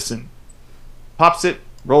drug medicine. Pops it,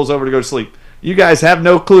 rolls over to go to sleep. You guys have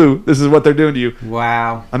no clue this is what they're doing to you.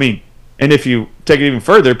 Wow. I mean, and if you take it even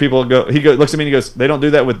further, looks at me and he goes, they don't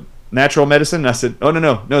do that with natural medicine? And I said, oh,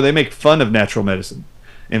 no, they make fun of natural medicine.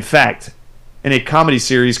 In fact, in a comedy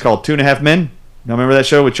series called 2.5 Men, you remember that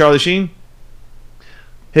show with Charlie Sheen?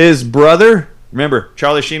 His brother, remember,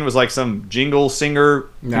 Charlie Sheen was like some jingle singer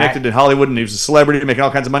connected to Hollywood, and he was a celebrity making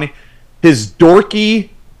all kinds of money. His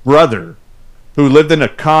dorky brother, who lived in a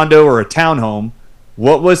condo or a townhome,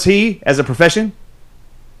 what was he as a profession?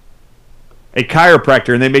 A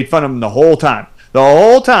chiropractor, and they made fun of him the whole time. The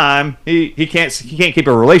whole time, he can't keep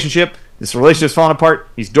a relationship. This relationship's falling apart.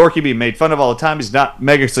 He's dorky, being made fun of all the time. He's not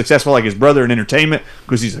mega successful like his brother in entertainment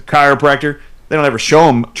because he's a chiropractor. They don't ever show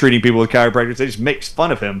him treating people with chiropractors. They just make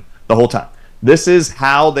fun of him the whole time. This is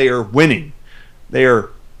how they are winning. They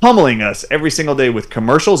are pummeling us every single day with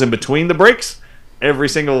commercials in between the breaks. Every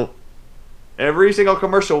single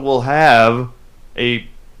commercial will have a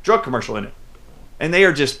drug commercial in it. And they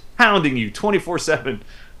are just pounding you 24/7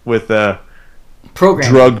 with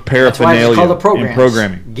programming. Drug paraphernalia. That's why it's called and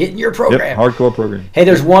programming. Get in your program. Yep, hardcore programming. Hey,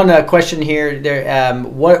 there's one question here.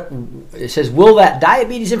 What it says? Will that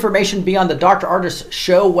diabetes information be on the Dr. Ardis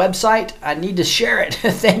Show website? I need to share it.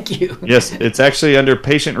 Thank you. Yes, it's actually under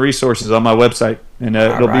patient resources on my website, and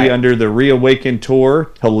it'll be under the Reawaken Tour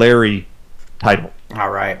Hilary title. All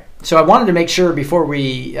right. So I wanted to make sure before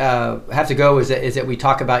we have to go is that we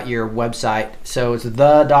talk about your website. So it's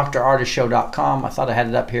thedrardisshow.com. I thought I had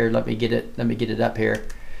it up here. Let me get it up here.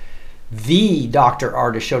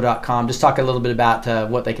 Thedrardisshow.com. Just talk a little bit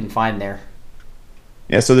about what they can find there.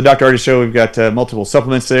 Yeah, so the Dr. Ardis Show, we've got multiple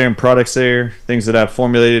supplements there and products there, things that I've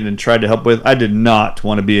formulated and tried to help with. I did not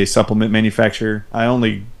want to be a supplement manufacturer. I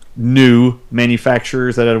only knew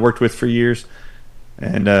manufacturers that I'd worked with for years,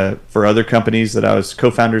 and for other companies that I was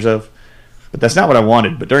co-founders of. But that's not what I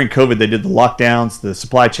wanted. But during COVID, they did the lockdowns, the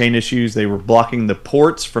supply chain issues. They were blocking the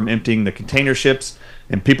ports from emptying the container ships.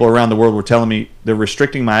 And people around the world were telling me they're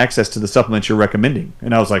restricting my access to the supplements you're recommending.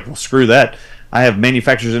 And I was like, well, screw that. I have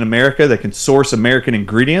manufacturers in America that can source American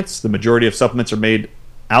ingredients. The majority of supplements are made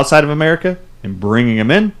outside of America and bringing them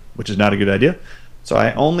in, which is not a good idea. So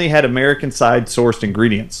I only had American side sourced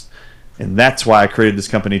ingredients. And that's why I created this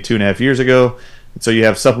company 2.5 years ago. And so you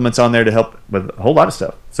have supplements on there to help with a whole lot of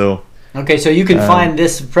stuff. So okay, so you can find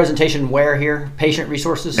this presentation where here? Patient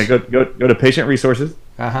resources? Yeah, go to patient resources.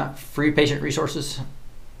 Free patient resources.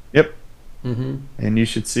 Yep. Mm-hmm. And you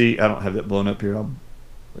should see, I don't have that blown up here. I'll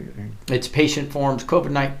look at it here. It's patient forms,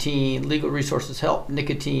 COVID-19, legal resources, help,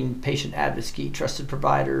 nicotine, patient advocacy, trusted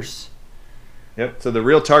providers. Yep. So the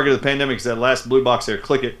real target of the pandemic is that last blue box there.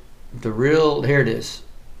 Click it. Here it is.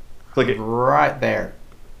 Click it. Right there.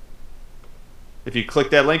 If you click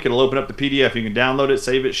that link, it'll open up the PDF. You can download it,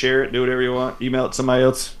 save it, share it, do whatever you want, email it to somebody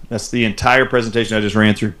else. That's the entire presentation I just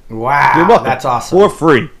ran through. Wow. You're welcome. That's awesome. For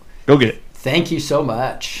free. Go get it. Thank you so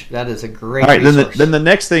much. That is a great All right, resource. then the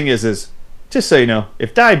next thing is just so you know,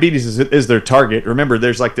 if diabetes is their target, remember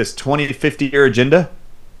there's like this 2050 year agenda,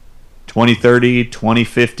 2030,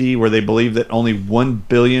 2050, where they believe that only 1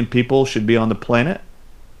 billion people should be on the planet.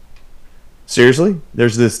 Seriously?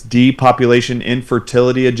 There's this depopulation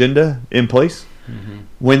infertility agenda in place.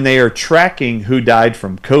 When they are tracking who died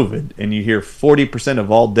from COVID, and you hear 40%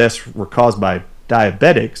 of all deaths were caused by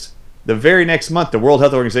diabetics, the very next month, the World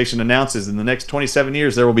Health Organization announces in the next 27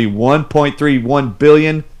 years there will be 1.31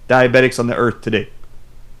 billion diabetics on the earth today.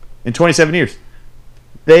 In 27 years.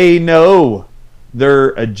 They know their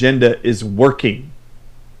agenda is working.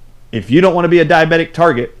 If you don't want to be a diabetic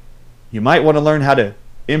target, you might want to learn how to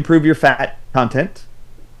improve your fat content,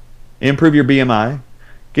 improve your BMI,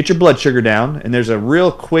 get your blood sugar down, and there's a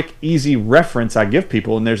real quick, easy reference I give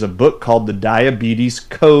people, and there's a book called The Diabetes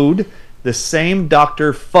Code. The same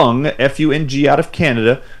Dr. Fung, F-U-N-G, out of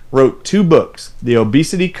Canada, wrote 2 books, The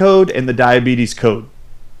Obesity Code and The Diabetes Code.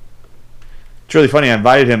 It's really funny. I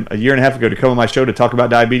invited him a year and a half ago to come on my show to talk about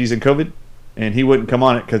diabetes and COVID, and he wouldn't come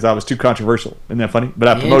on it because I was too controversial. Isn't that funny? But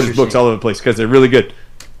I promote his books all over the place because they're really good.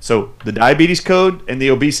 So, The Diabetes Code and The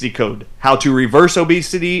Obesity Code. How to reverse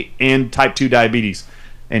obesity and type 2 diabetes.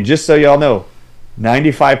 And just so y'all know,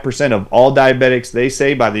 95% of all diabetics, they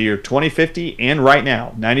say by the year 2050 and right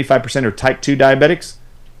now, 95% are type 2 diabetics.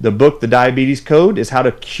 The book, The Diabetes Code, is how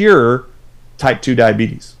to cure type 2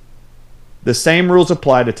 diabetes. The same rules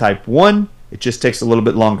apply to type 1. It just takes a little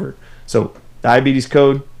bit longer. So, Diabetes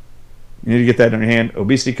Code, you need to get that in your hand.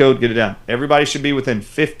 Obesity Code, get it down. Everybody should be within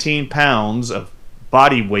 15 pounds of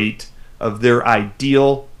body weight of their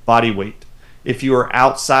ideal body weight. If you are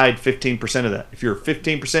outside 15% of that, if you're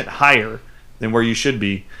 15% higher than where you should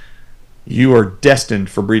be, you are destined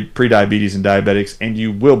for pre-diabetes and diabetics, and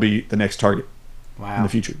you will be the next target in the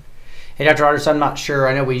future. Hey, Dr. Ardis, I'm not sure.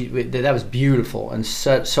 I know that was beautiful and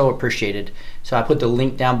so appreciated. So I put the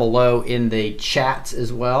link down below in the chats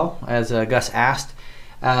as well, as Gus asked.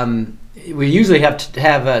 We usually have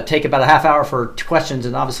to take about a half hour for questions,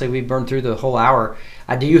 and obviously we've burned through the whole hour.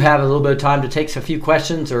 Do you have a little bit of time to take a few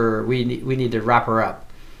questions, or we need to wrap her up?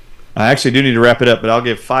 I actually do need to wrap it up, but I'll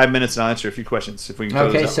give 5 minutes and I'll answer a few questions if we can.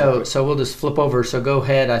 Okay, so we'll just flip over. So go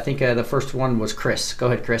ahead. I think the first one was Chris. Go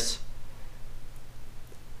ahead, Chris.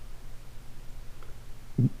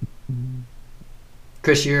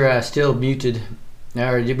 Chris, you're still muted,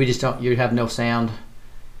 or we just don't. You have no sound.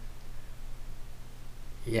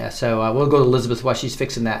 Yeah, so we'll go to Elizabeth while she's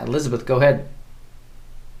fixing that. Elizabeth, go ahead.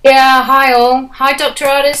 Yeah, hi all. Hi, Dr.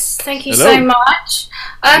 Ardis. Thank you so much.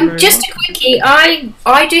 Just a quickie.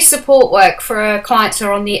 I do support work for clients who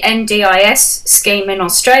are on the NDIS scheme in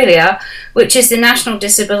Australia, which is the National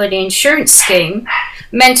Disability Insurance Scheme,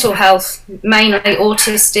 mental health, mainly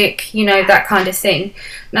autistic, that kind of thing.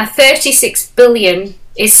 Now, 36 billion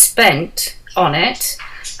is spent on it,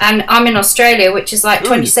 and I'm in Australia, which is like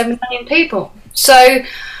 27 million people. So, and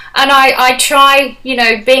I try,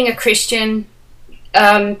 being a Christian,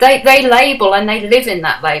 they label and they live in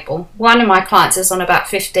that label. One of my clients is on about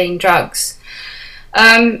 15 drugs.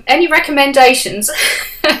 Any recommendations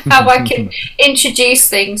how I can introduce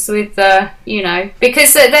things with,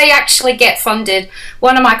 because they actually get funded.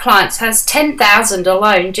 One of my clients has $10,000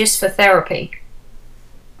 alone just for therapy.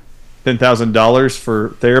 $10,000 for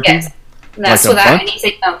therapy? Yes, and that's like without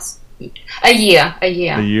anything else. A year. A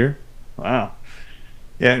year? Wow.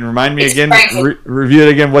 Yeah, and remind me again, review it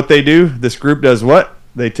again, what they do. This group does what?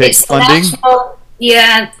 They take funding?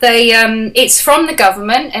 It's from the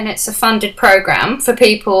government, and it's a funded program for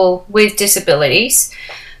people with disabilities,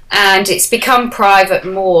 and it's become private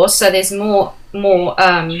more, so there's more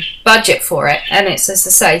budget for it, and it's, as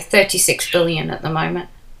I say, 36 billion at the moment.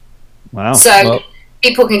 Wow. So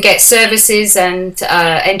people can get services, and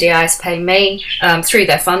NDIS pay me through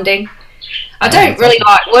their funding. I don't really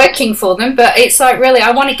like working for them, but it's like, really,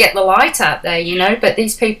 I want to get the light out there, but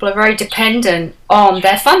these people are very dependent on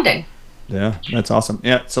their funding. Yeah, that's awesome.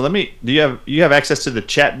 Yeah, so do you have access to the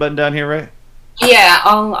chat button down here, right? Yeah,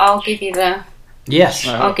 I'll give you the... Yes.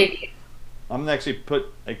 I'll give you... I'm going to actually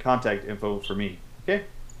put a contact info for me, okay?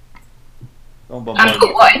 Don't bombard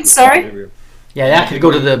me. What? Sorry? Yeah, that could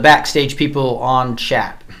go to the backstage people on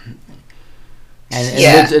chat.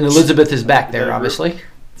 And Elizabeth is back there, obviously.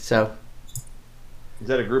 So... Is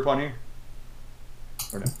that a group on here?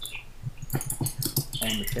 Or no?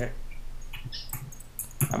 On the chat?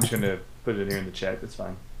 I'm just going to put it here in the chat. That's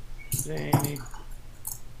fine. Jamie.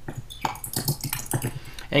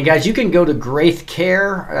 And guys, you can go to Graith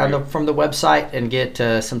Care from the website and get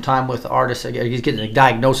some time with Ardis. You get a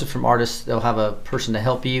diagnosis from Ardis. They'll have a person to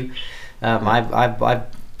help you. I've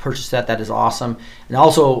purchased that. That is awesome. And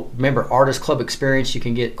also, remember, Ardis Club Experience. You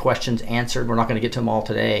can get questions answered. We're not going to get to them all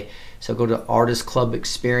today. So go to Ardis Club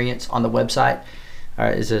Experience on the website.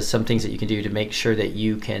 Is some things that you can do to make sure that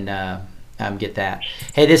you can get that.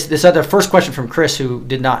 Hey, this other first question from Chris, who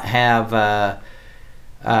did not have.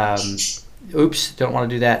 Oops, don't want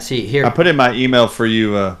to do that. See here. I put in my email for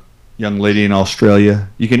you. young lady in Australia.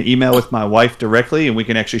 You can email with my wife directly, and we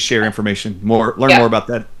can actually share information, learn more about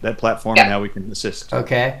that platform and how we can assist.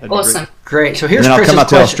 Okay. Awesome. Great. So here's and then I'll Chris's come out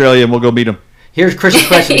to question. Australia and we'll go meet him. Here's Chris's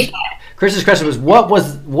question. Chris's question was, what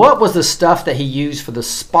was the stuff that he used for the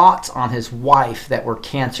spots on his wife that were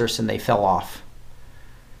cancerous and they fell off?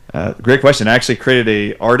 Great question. I actually created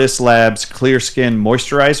a Ardis Labs Clear Skin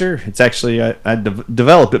Moisturizer. It's actually, I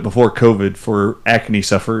developed it before COVID for acne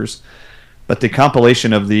sufferers. But the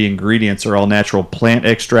compilation of the ingredients are all natural plant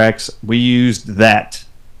extracts. We used that.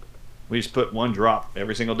 We just put 1 drop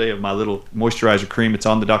every single day of my little moisturizer cream. It's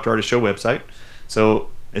on the Dr. Ardis Show website. So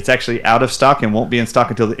it's actually out of stock and won't be in stock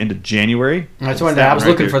until the end of January. That's what I was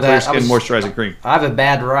looking for that. Clear Skin Moisturizing Cream. I have a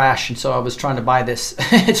bad rash, and so I was trying to buy this.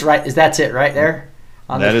 It's right. That's it right there?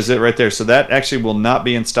 That is it right there. So that actually will not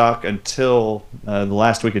be in stock until the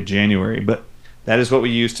last week of January. But that is what we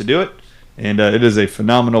use to do it. And it is a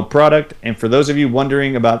phenomenal product. And for those of you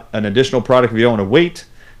wondering about an additional product, if you don't want to wait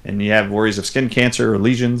and you have worries of skin cancer or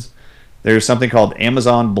lesions, there's something called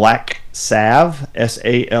Amazon Black Salve,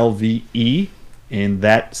 S-A-L-V-E. And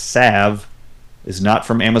that salve is not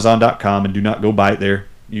from Amazon.com, and do not go buy it there.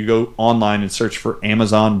 You go online and search for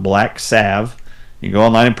Amazon Black Salve. You can go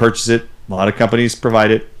online and purchase it. A lot of companies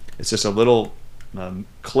provide it. It's just a little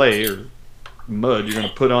clay or mud you're going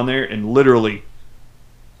to put on there, and literally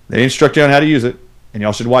they instruct you on how to use it. And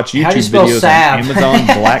y'all should watch YouTube videos salve? on Amazon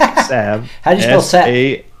Black Salve. How do you spell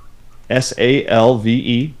salve?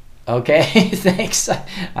 S-A-L-V-E. Okay, thanks.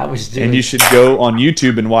 I was doing. And you should go on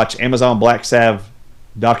YouTube and watch Amazon Black Salve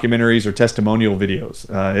documentaries or testimonial videos.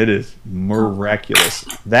 It is miraculous.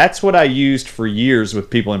 That's what I used for years with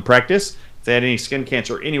people in practice. If they had any skin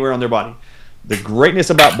cancer anywhere on their body. The greatness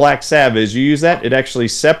about Black Salve is you use that, it actually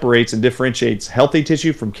separates and differentiates healthy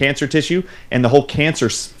tissue from cancer tissue, and the whole cancer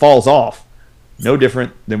falls off. No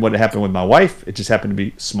different than what happened with my wife. It just happened to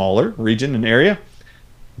be smaller region and area.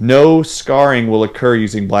 No scarring will occur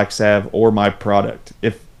using Black Salve or my product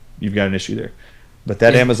if you've got an issue there. But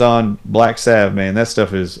that Amazon Black Salve, man, that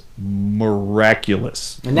stuff is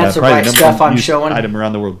miraculous. And that's the right stuff I'm showing? Item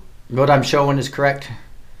around the world. What I'm showing is correct?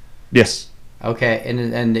 Yes. Okay,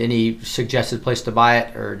 and any suggested place to buy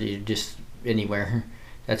it, or do you just anywhere?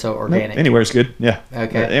 That's organic. Nope, anywhere is good. Yeah.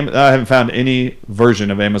 Okay. I haven't found any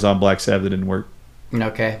version of Amazon Black Salve that didn't work.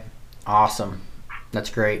 Okay. Awesome.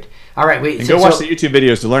 That's great. All right, wait. And go watch the YouTube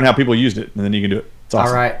videos to learn how people used it, and then you can do it. It's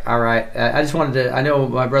awesome. All right. I just wanted to. I know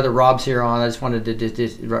my brother Rob's here on. I just wanted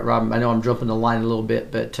to. Rob, I know I'm jumping the line a little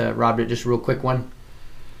bit, but Rob, just a real quick one.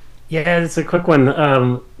 Yeah, it's a quick one.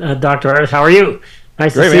 Dr. Ardis, how are you?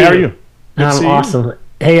 Nice Great, to see man. you. How are you? I'm awesome.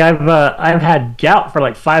 Hey, I've had gout for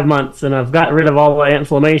like 5 months, and I've gotten rid of all the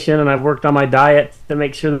inflammation, and I've worked on my diet to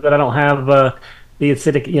make sure that I don't have the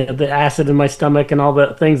acidic, the acid in my stomach and all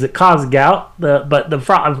the things that cause gout.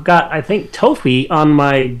 I've got, I think, tofu on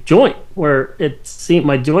my joint where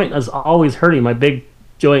my joint is always hurting, my big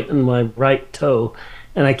joint in my right toe,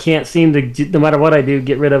 and I can't seem to, no matter what I do,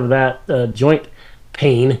 get rid of that joint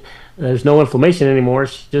pain. There's no inflammation anymore.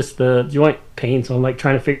 It's just the joint pain. So I'm like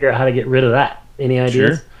trying to figure out how to get rid of that. Any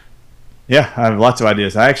ideas? Sure. Yeah, I have lots of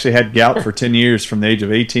ideas. I actually had gout for 10 years from the age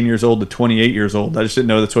of 18 years old to 28 years old. I just didn't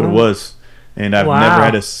know that's what it was. And I've never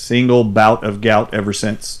had a single bout of gout ever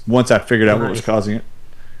since, once I figured out what was causing it.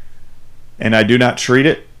 And I do not treat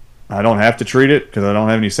it. I don't have to treat it because I don't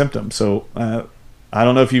have any symptoms. So I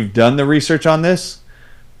don't know if you've done the research on this.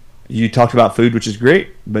 You talked about food, which is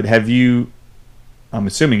great. But have you, I'm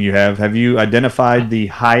assuming you have you identified the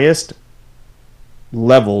highest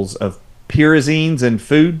levels of pyrazines in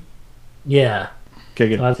food? Yeah. Okay,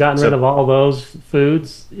 good. So I've gotten rid of all those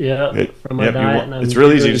foods, from my diet. It's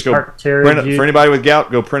really easy. Just go for anybody with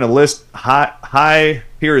gout, go print a list. High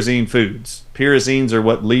pyrazine foods. Pyrazines are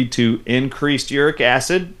what lead to increased uric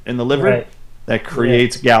acid in the liver that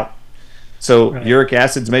creates gout. So uric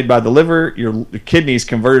acid's made by the liver. Your kidneys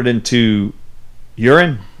convert it into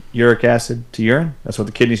urine. Uric acid to urine. That's what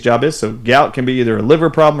the kidney's job is. So gout can be either a liver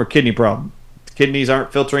problem or kidney problem. If the kidneys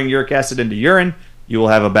aren't filtering uric acid into urine, you will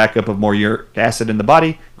have a backup of more uric acid in the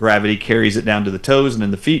body. Gravity carries it down to the toes and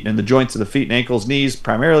in the feet and in the joints of the feet and ankles, knees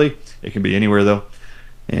primarily. It can be anywhere though.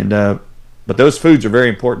 And but those foods are very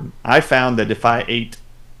important. I found that if I ate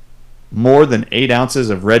more than 8 ounces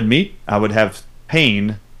of red meat, I would have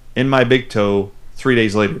pain in my big toe 3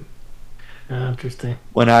 days later. Interesting.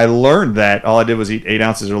 When I learned that, all I did was eat 8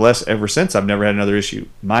 ounces or less. Ever since, I've never had another issue.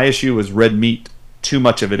 My issue was red meat, too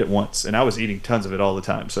much of it at once, and I was eating tons of it all the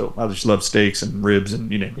time. So I just love steaks and ribs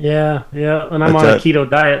and you name it. Yeah, and I'm on a keto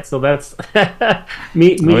diet, so that's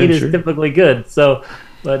meat is typically good. So,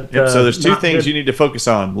 but so there's two things you need to focus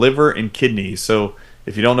on: liver and kidneys. So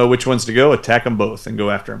if you don't know which ones to go, attack them both and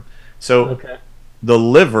go after them. So Okay. the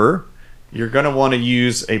liver, you're going to want to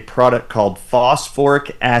use a product called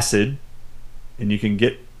phosphoric acid, and you can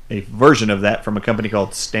get a version of that from a company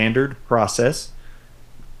called Standard Process.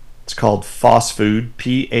 It's called Phosfood,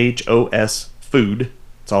 Phos food.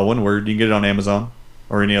 It's all one word. You can get it on Amazon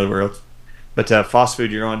or any other else. But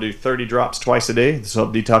Phosfood, you're going to do 30 drops twice a day. This will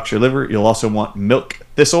help detox your liver. You'll also want milk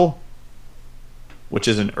thistle, which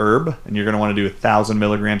is an herb, and you're going to want to do 1,000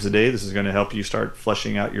 milligrams a day. This is going to help you start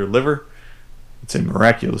flushing out your liver. It's a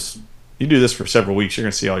miraculous. You do this for several weeks, you're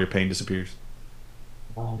going to see all your pain disappears.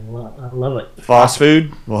 Oh, I love it.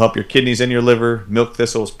 Phosfood will help your kidneys and your liver. Milk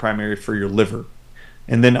thistle is primary for your liver.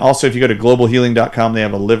 And then also, if you go to globalhealing.com, they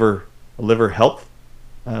have a liver health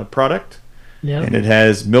product. Yeah. And it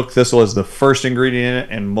has milk thistle as the first ingredient in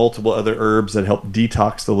it and multiple other herbs that help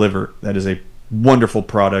detox the liver. That is a wonderful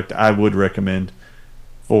product I would recommend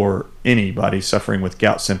for anybody suffering with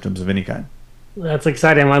gout symptoms of any kind. That's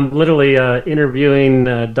exciting. I'm literally interviewing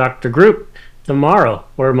Dr. Group tomorrow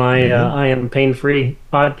for my I Am Pain Free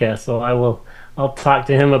podcast. So I'll talk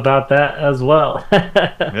to him about that as well.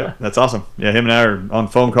 Yeah, that's awesome. Yeah, him and I are on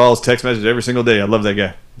phone calls, text messages every single day. I love that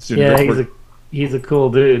guy. He's doing Yeah, great work. he's a cool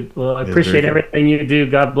dude. Well, I He is appreciate very cool. everything you do.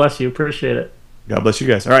 God bless you. Appreciate it. God bless you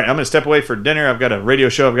guys. All right, I'm going to step away for dinner. I've got a radio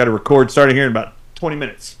show I've got to record starting here in about 20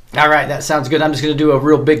 minutes. All right, that sounds good. I'm just going to do a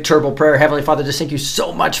real big turbo prayer. Heavenly Father, just thank you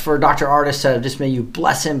so much for Dr. Ardis. Just may you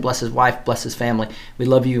bless him, bless his wife, bless his family. We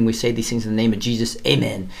love you, and we say these things in the name of Jesus.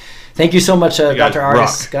 Amen. Thank you so much, guys Dr. Ardis.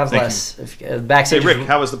 rock. God Thank bless. Hey, Backstage. Rick,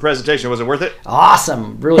 how was the presentation? Was it worth it?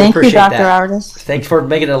 Awesome. Really Thank you, appreciate Dr. that. Artist. Thanks for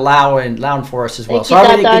making it allowing for us as well. Thank you,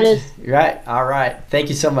 I Dr. really Ardis. right. All right. Thank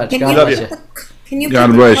you so much. Can God you- bless you. Can you God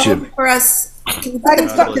put bless the you. code for us? Can you put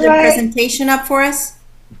the presentation up for us?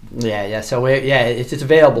 Yeah. So it's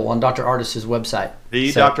available on Dr. Ardis's website.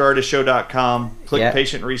 TheDrArtistShow.com. Click Yep.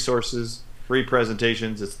 Patient Resources, free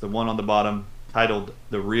presentations. It's the one on the bottom titled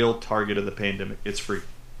 "The Real Target of the Pandemic." It's free.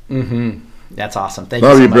 Mm-hmm. That's awesome. Thank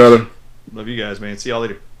Love you so you, much. brother. Love you guys, man. See y'all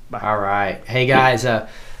later. Bye. All right. Hey, guys.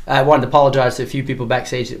 I wanted to apologize to a few people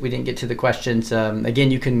backstage that we didn't get to the questions.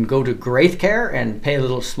 Again, you can go to Graith Care and pay a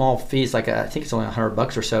little small fees, like I think it's only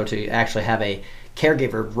 $100 or so, to actually have a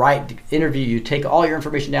caregiver interview you, take all your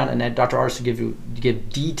information down, and then Dr. Ardis will give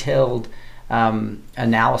detailed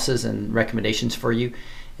analysis and recommendations for you,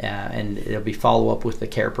 and it'll be follow up with the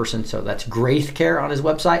care person. So that's Graith Care on his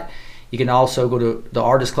website. You can also go to the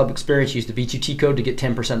Artist Club Experience, use the B2T code to get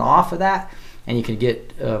 10% off of that, and you can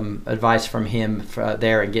get advice from him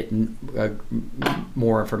there and get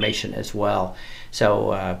more information as well.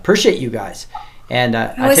 So appreciate you guys. And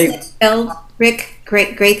How is that spelled, Rick?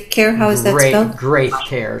 Great care. How is that spelled? Graith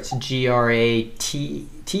Care. It's Graith,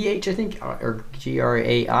 I think, or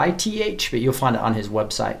Graith, but you'll find it on his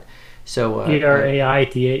website. So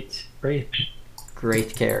Graith. Great.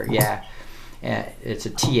 Graith Care, yeah. It's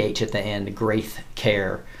a TH at the end, Graith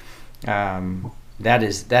Care. That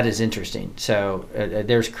is interesting. So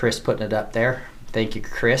there's Chris putting it up there. Thank you,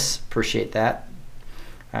 Chris. Appreciate that.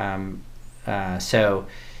 So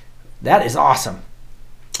that is awesome.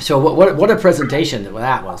 So what a presentation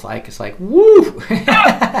that was like. It's like, woo!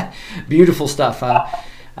 Beautiful stuff.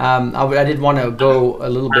 I did want to go a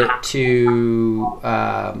little bit to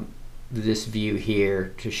this view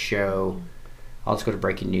here to show. I'll just go to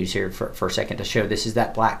breaking news here for a second to show this is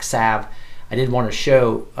that black salve. I did want to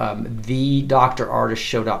show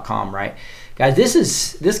thedrartistshow.com, right? Guys,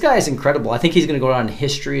 this guy is incredible. I think he's going to go down in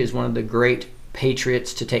history as one of the great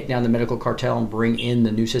patriots to take down the medical cartel and bring in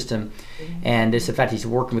the new system. And it's the fact he's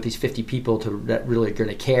working with these 50 people that really are going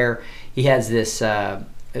to care. He has this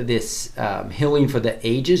healing for the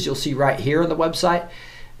ages you'll see right here on the website.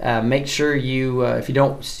 Make sure you, if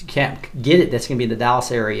you can't get it, that's going to be in the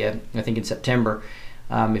Dallas area, I think in September.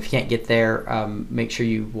 If you can't get there, make sure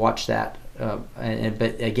you watch that.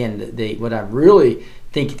 But again, what I really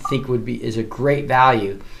think is a great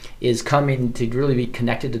value is coming to really be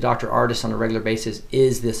connected to Dr. Ardis on a regular basis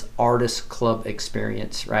is this Artist Club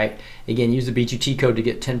experience, right? Again, use the B2T code to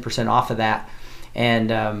get 10% off of that,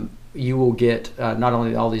 and you will get not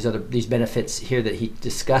only all these benefits here that he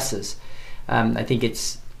discusses. I think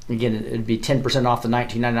it'd be 10% off the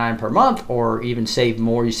 $19.99 per month, or even save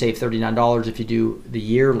more. You save $39 if you do the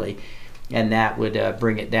yearly, and that would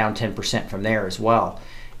bring it down 10% from there as well.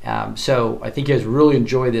 So I think you guys really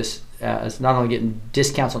enjoy this. It's not only getting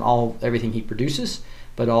discounts on everything he produces,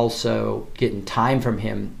 but also getting time from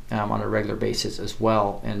him on a regular basis as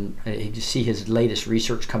well. And you see his latest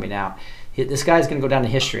research coming out. This guy's going to go down in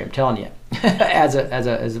history. I'm telling you, as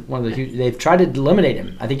one of the huge. They've tried to eliminate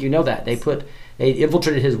him. I think you know that they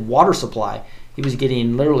infiltrated his water supply. He was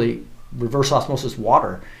getting literally reverse osmosis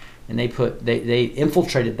water, and they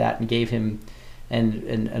infiltrated that and gave him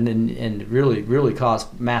and really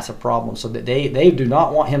caused massive problems. So that they do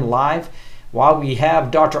not want him live. While we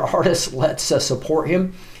have Dr. Ardis, let's support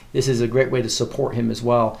him. This is a great way to support him as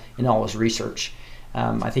well in all his research.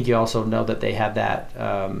 I think you also know that they had that.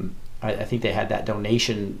 I think they had that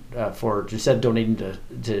donation for, instead of donating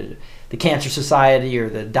to the Cancer Society or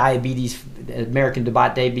the American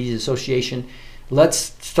Diabetes Association.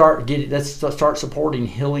 Let's start supporting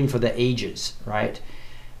Healing for the Ages, right?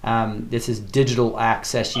 This is digital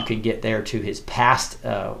access you can get there to his past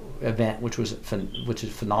event, which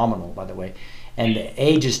is phenomenal, by the way. And the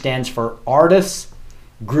Ages stands for Ardis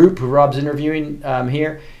Group, who Rob's interviewing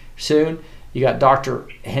here soon. You got Dr.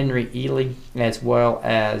 Henry Ely as well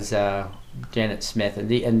as Janet Smith,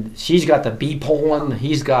 and she's got the B pollen.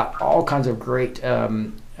 He's got all kinds of great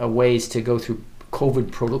ways to go through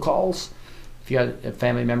COVID protocols. If you got a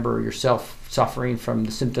family member or yourself suffering from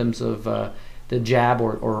the symptoms of the jab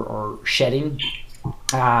or shedding.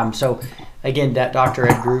 So again, that Dr.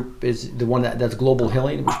 Ed group is the one that does global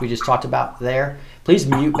healing, which we just talked about there. Please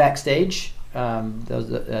mute backstage. We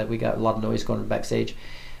got a lot of noise going on backstage.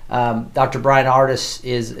 Dr. Brian Ardis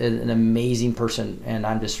is an amazing person, and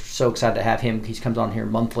I'm just so excited to have him. He comes on here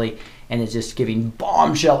monthly and is just giving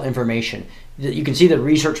bombshell information. You can see the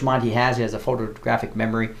research mind he has. He has a photographic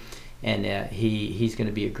memory, and he's going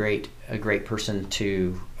to be a great person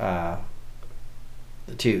to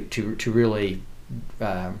really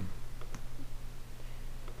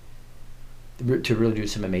do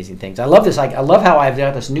some amazing things. I love this. I love how I've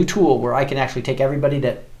got this new tool where I can actually take everybody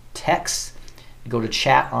that texts, go to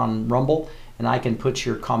chat on Rumble, and I can put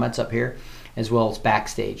your comments up here as well as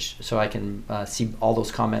backstage, so I can see all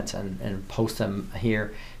those comments and post them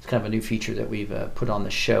here. It's kind of a new feature that we've put on the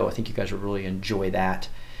show. I think you guys will really enjoy that.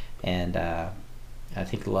 And I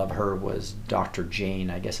think love her was Dr. Jane,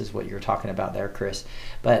 I guess is what you're talking about there, Chris.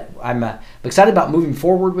 But I'm excited about moving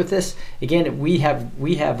forward with this. Again, we have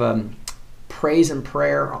praise and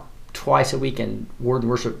prayer twice a week and word and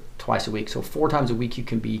worship twice a week. So 4 times a week you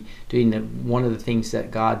can be doing one of the things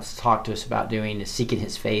that God's talked to us about doing is seeking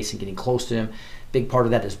his face and getting close to him. Big part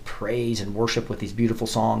of that is praise and worship with these beautiful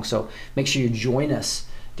songs. So make sure you join us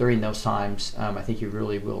during those times. I think you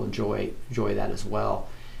really will enjoy that as well.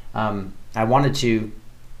 I wanted to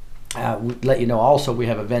let you know also we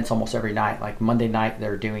have events almost every night. Like Monday night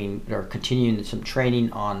they're continuing some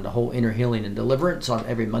training on the whole inner healing and deliverance on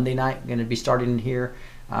every Monday night. Going to be starting here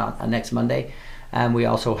next Monday. And we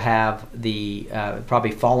also have the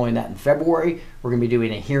probably following that in February, we're going to be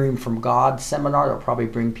doing a Hearing from God seminar. That'll probably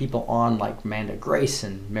bring people on like Amanda Grace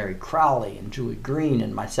and Mary Crowley and Julie Green,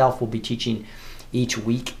 and myself will be teaching each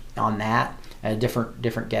week on that, a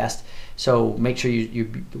different guest. So make sure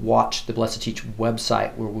you watch the Blessed Teach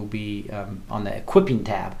website, where we'll be on the equipping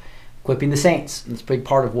tab, equipping the saints. It's a big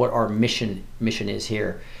part of what our mission is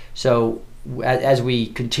here. So as we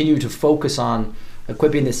continue to focus on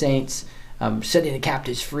equipping the saints, setting the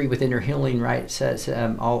captives free with inner healing, right? It says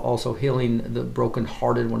also healing the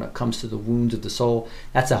brokenhearted when it comes to the wounds of the soul.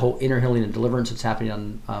 That's the whole inner healing and deliverance that's happening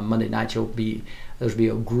on Monday nights. There'll be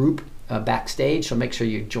a group backstage, so make sure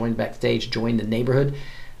you join backstage, join the neighborhood.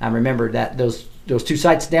 Remember that those 2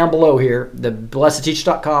 sites down below here, the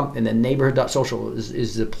blessedteach.com and the neighborhood.social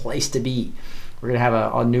is the place to be. We're going to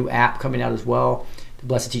have a new app coming out as well, the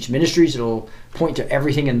Blessed Teach Ministries. It'll point to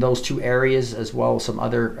everything in those 2 areas, as well as some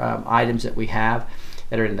other items that we have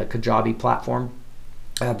that are in the Kajabi platform.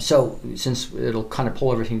 So since it'll kind of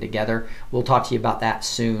pull everything together, we'll talk to you about that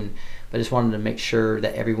soon. But I just wanted to make sure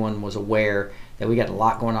that everyone was aware that we got a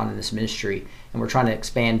lot going on in this ministry, and we're trying to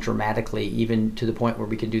expand dramatically, even to the point where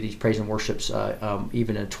we can do these praise and worships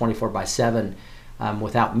even in 24/7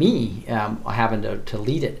 without me having to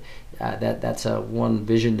lead it. That's one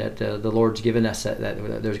vision that the Lord's given us, that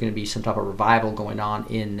there's going to be some type of revival going on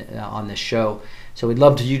on this show. So we'd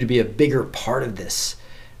love you to be a bigger part of this,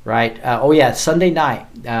 right? Sunday night,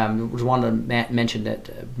 we want to mention that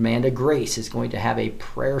Amanda Grace is going to have a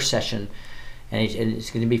prayer session, and it's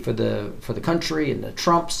going to be for the country and the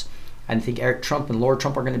Trumps. I think Eric Trump and Lord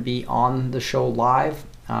Trump are going to be on the show live.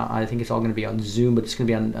 I think it's all going to be on Zoom, but it's going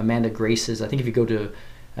to be on Amanda Grace's. I think if you go to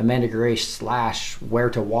Amanda Grace / where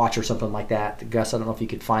to watch or something like that, Gus, I don't know if you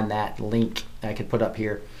could find that link I could put up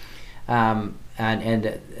here, and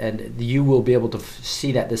you will be able to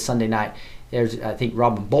see that this Sunday night. I think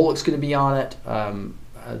Robin Bullock's going to be on it.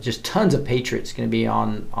 Just tons of patriots going to be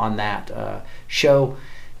on that show.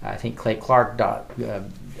 I think Clay Clark,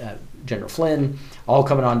 General Flynn, all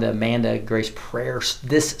coming on the Amanda Grace prayer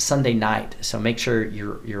this Sunday night. So make sure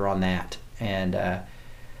you're on that. And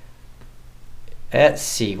let's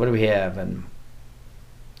see, what do we have? And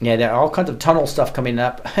Yeah, there are all kinds of tunnel stuff coming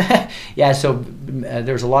up. Yeah, so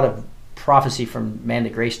there's a lot of prophecy from Amanda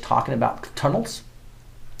Grace talking about tunnels.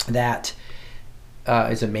 That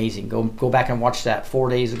is amazing. Go back and watch that 4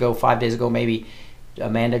 days ago, 5 days ago maybe.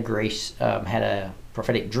 Amanda Grace had a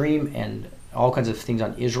prophetic dream and all kinds of things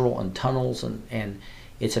on Israel and tunnels, and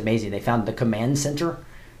it's amazing. They found the command center.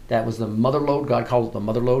 That was the mother lode. God called it the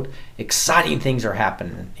mother lode. Exciting things are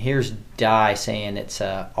happening. Here's Di saying it's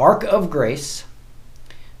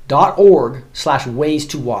arcofgrace.org/ways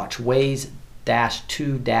to watch.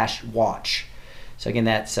 Ways-to-watch. So again,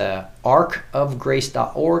 that's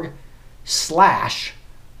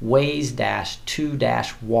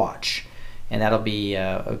arcofgrace.org/ways-to-watch. And that'll be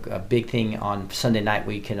a big thing on Sunday night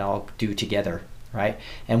we can all do together, right?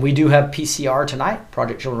 And we do have PCR tonight,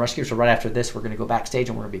 Project Children Rescue. So right after this, we're going to go backstage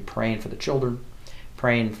and we're going to be praying for the children,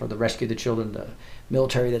 praying for the rescue of the children, the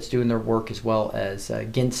military that's doing their work, as well as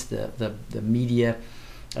against the media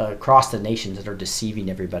across the nations that are deceiving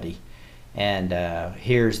everybody. And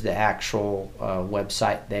here's the actual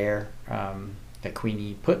website there that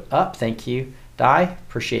Queenie put up. Thank you, Di.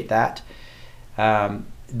 Appreciate that.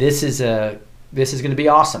 This is going to be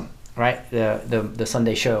awesome, right? The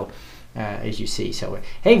Sunday show, as you see. So,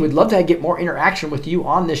 hey, we'd love to get more interaction with you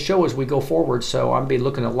on this show as we go forward. So I'm be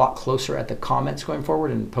looking a lot closer at the comments going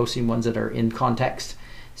forward and posting ones that are in context.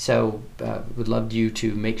 So we'd love you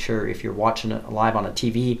to make sure if you're watching it live on a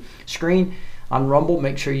TV screen on Rumble,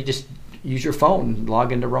 make sure you just use your phone,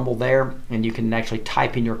 log into Rumble there, and you can actually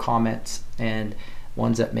type in your comments and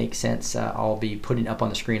ones that make sense. I'll be putting up on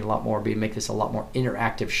the screen a lot more, make this a lot more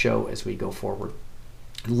interactive show as we go forward.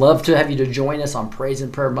 Love to have you to join us on Praise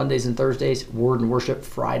and Prayer Mondays and Thursdays, Word and Worship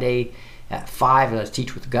Friday at 5, as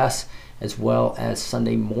Teach with Gus, as well as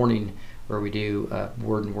Sunday morning where we do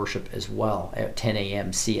Word and Worship as well at 10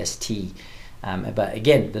 a.m. CST. But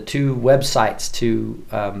again, the two websites to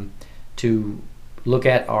look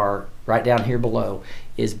at are right down here below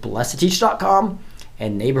is blessedteach.com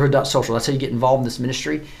and neighborhood.social. That's how you get involved in this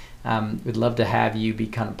ministry. We'd love to have you be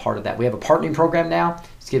kind of part of that. We have a partnering program now.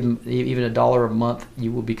 It's given even $1 a month.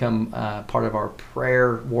 You will become part of our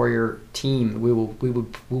prayer warrior team.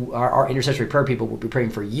 Our intercessory prayer people will be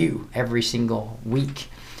praying for you every single week,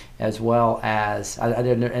 as well as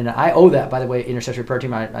I owe that, by the way, intercessory prayer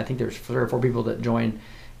team. I think there's 3 or 4 people that joined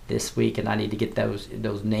this week, and I need to get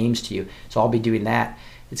those names to you. So I'll be doing that.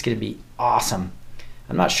 It's going to be awesome.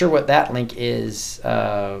 I'm not sure what that link is,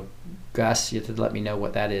 Gus. You have to let me know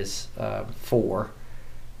what that is for.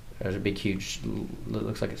 There's a big, huge.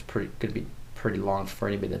 Looks like it's going to be pretty long for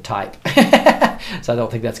anybody to type, so I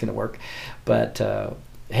don't think that's going to work. But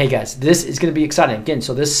hey, guys, this is going to be exciting again.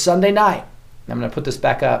 So this Sunday night, I'm going to put this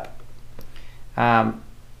back up.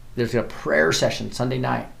 There's a prayer session Sunday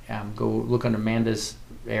night. Go look on Amanda's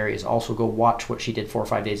areas. Also, go watch what she did 4 or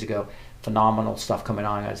 5 days ago. Phenomenal stuff coming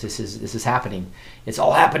on, guys. This is happening. It's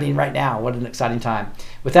all happening right now. What an exciting time.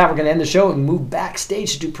 With that, we're going to end the show and move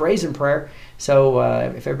backstage to do praise and prayer. So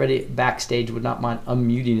if everybody backstage would not mind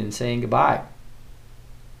unmuting and saying goodbye.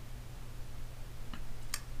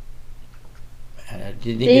 God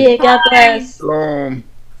bless. Shalom.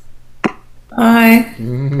 Bye.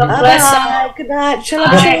 God bless. Good night.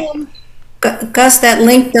 Shalom, shalom. Gus, that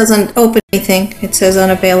link doesn't open anything. It says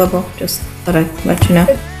unavailable. Just thought I'd let you know.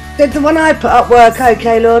 Did the one I put up work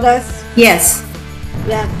okay, Lourdes? Yes.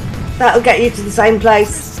 Yeah. That'll get you to the same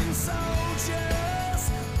place.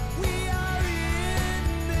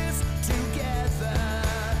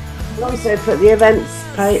 I'll also put the events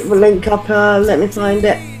page, link up. Let me find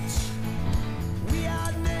it.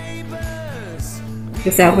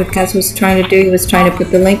 Is that what Gus was trying to do? He was trying to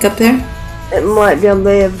put the link up there? It might be on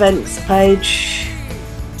the events page.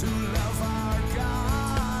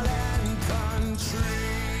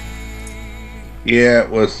 Yeah, it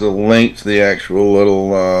was the link to the actual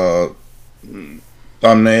little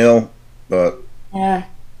thumbnail, but Yeah.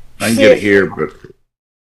 I can get it here, but